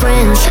don't got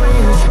friends.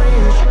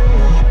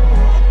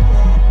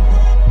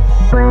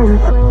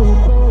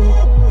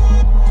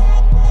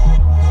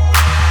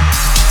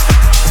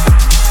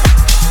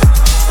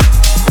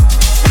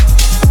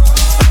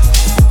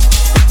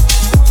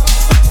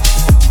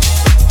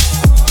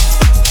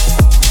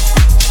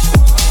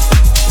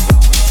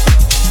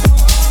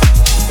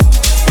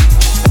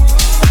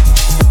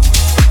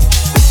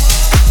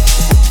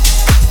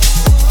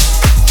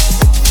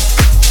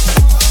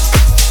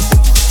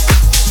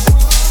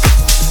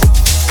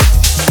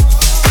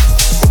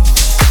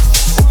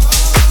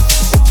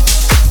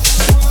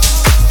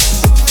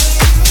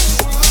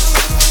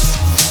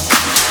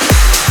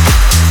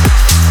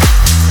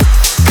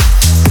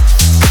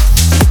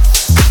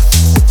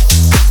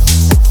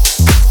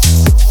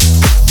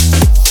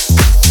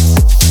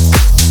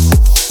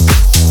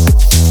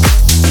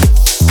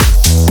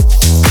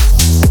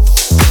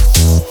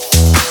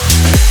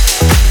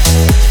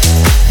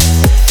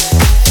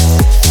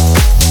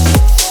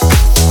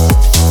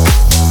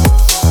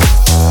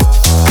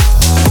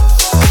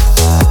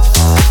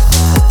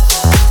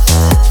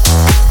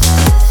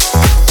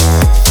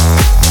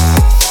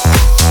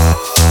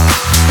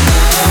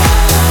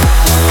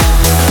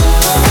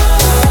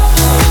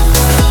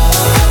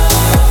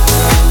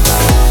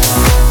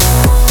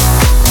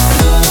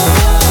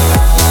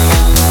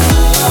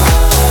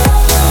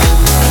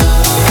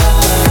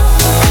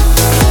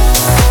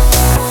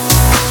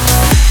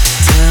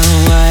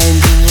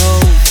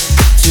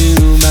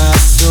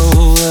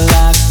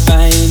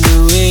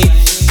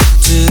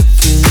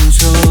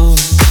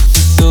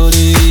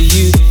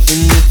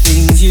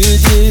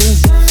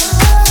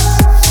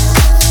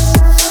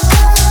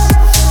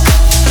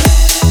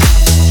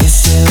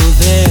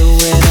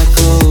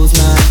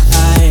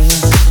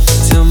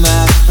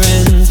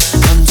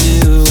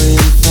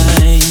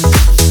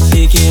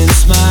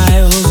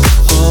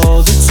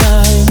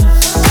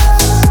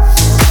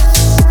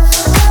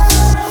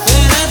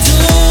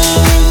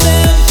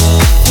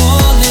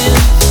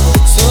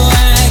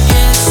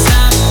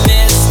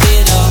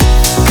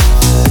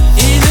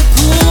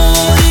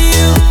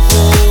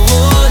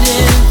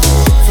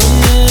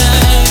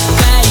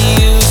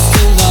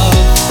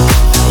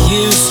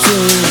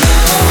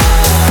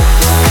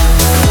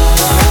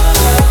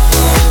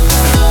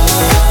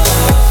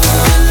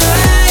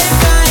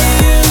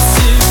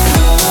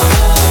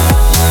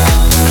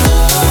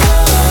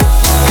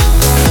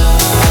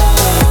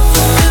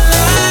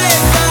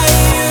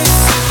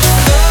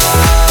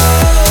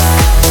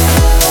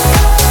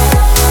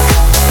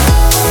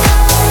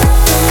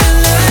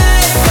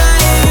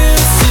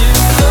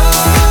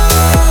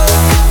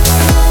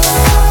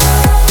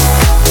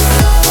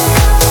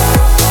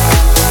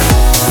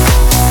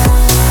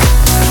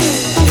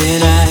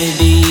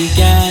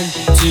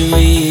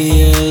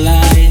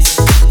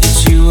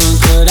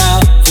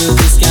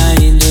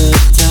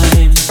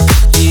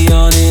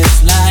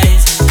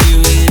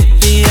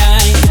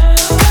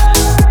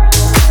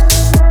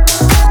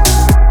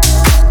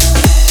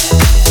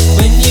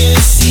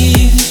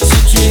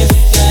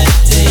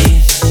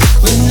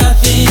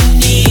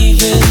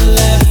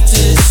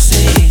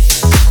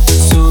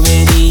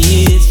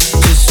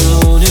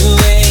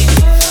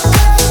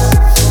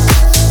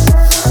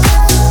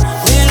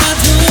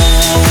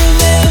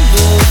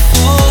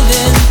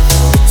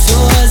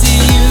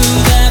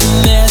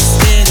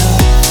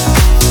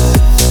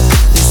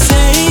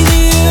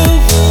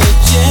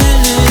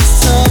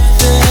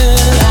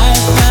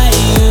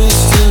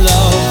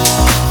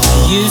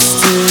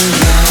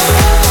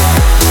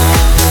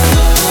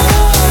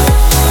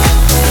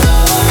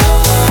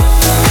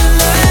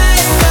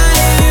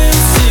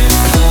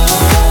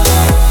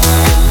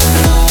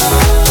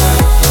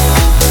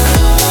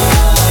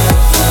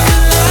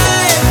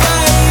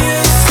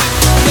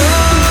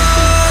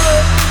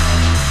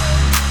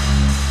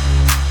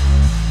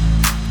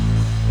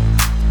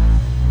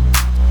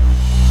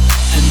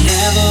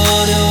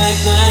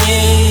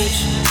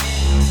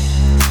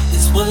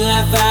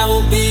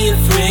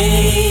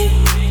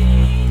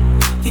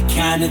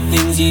 kind of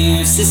things you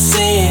used to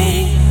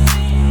say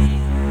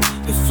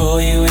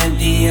before you went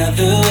the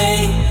other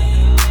way.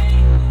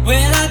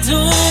 Well, I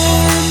don't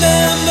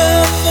remember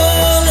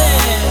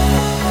falling,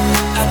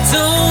 I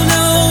don't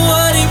know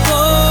what it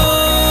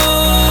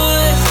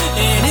was,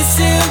 and it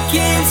still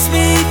keeps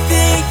me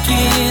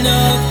thinking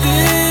of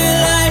the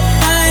life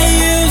I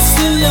used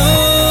to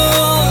know.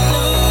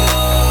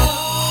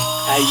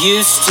 I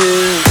used to.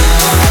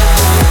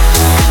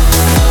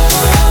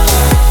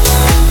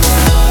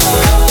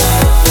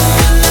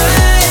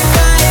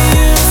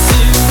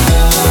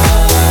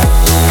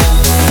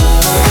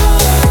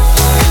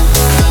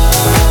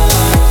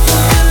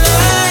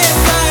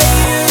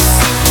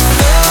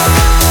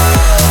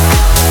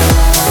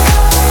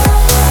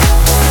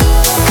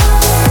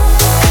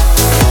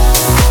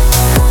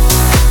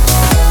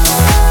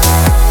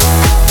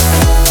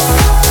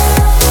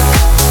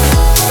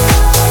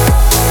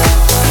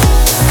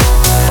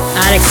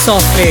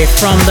 Softly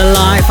from the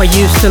life I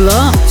used to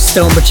love,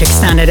 StoneBridge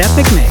Extended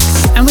Epic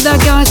Mix. And with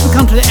that, guys, we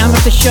come to the end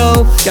of the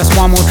show. Just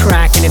one more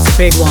track and it's a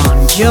big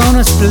one.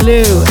 Jonas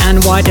Blue and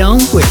Why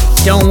Don't We?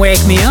 Don't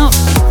Wake Me Up.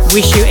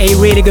 Wish you a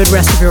really good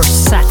rest of your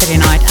Saturday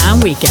night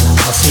and weekend.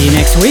 I'll see you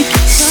next week.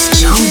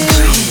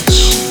 StoneBridge.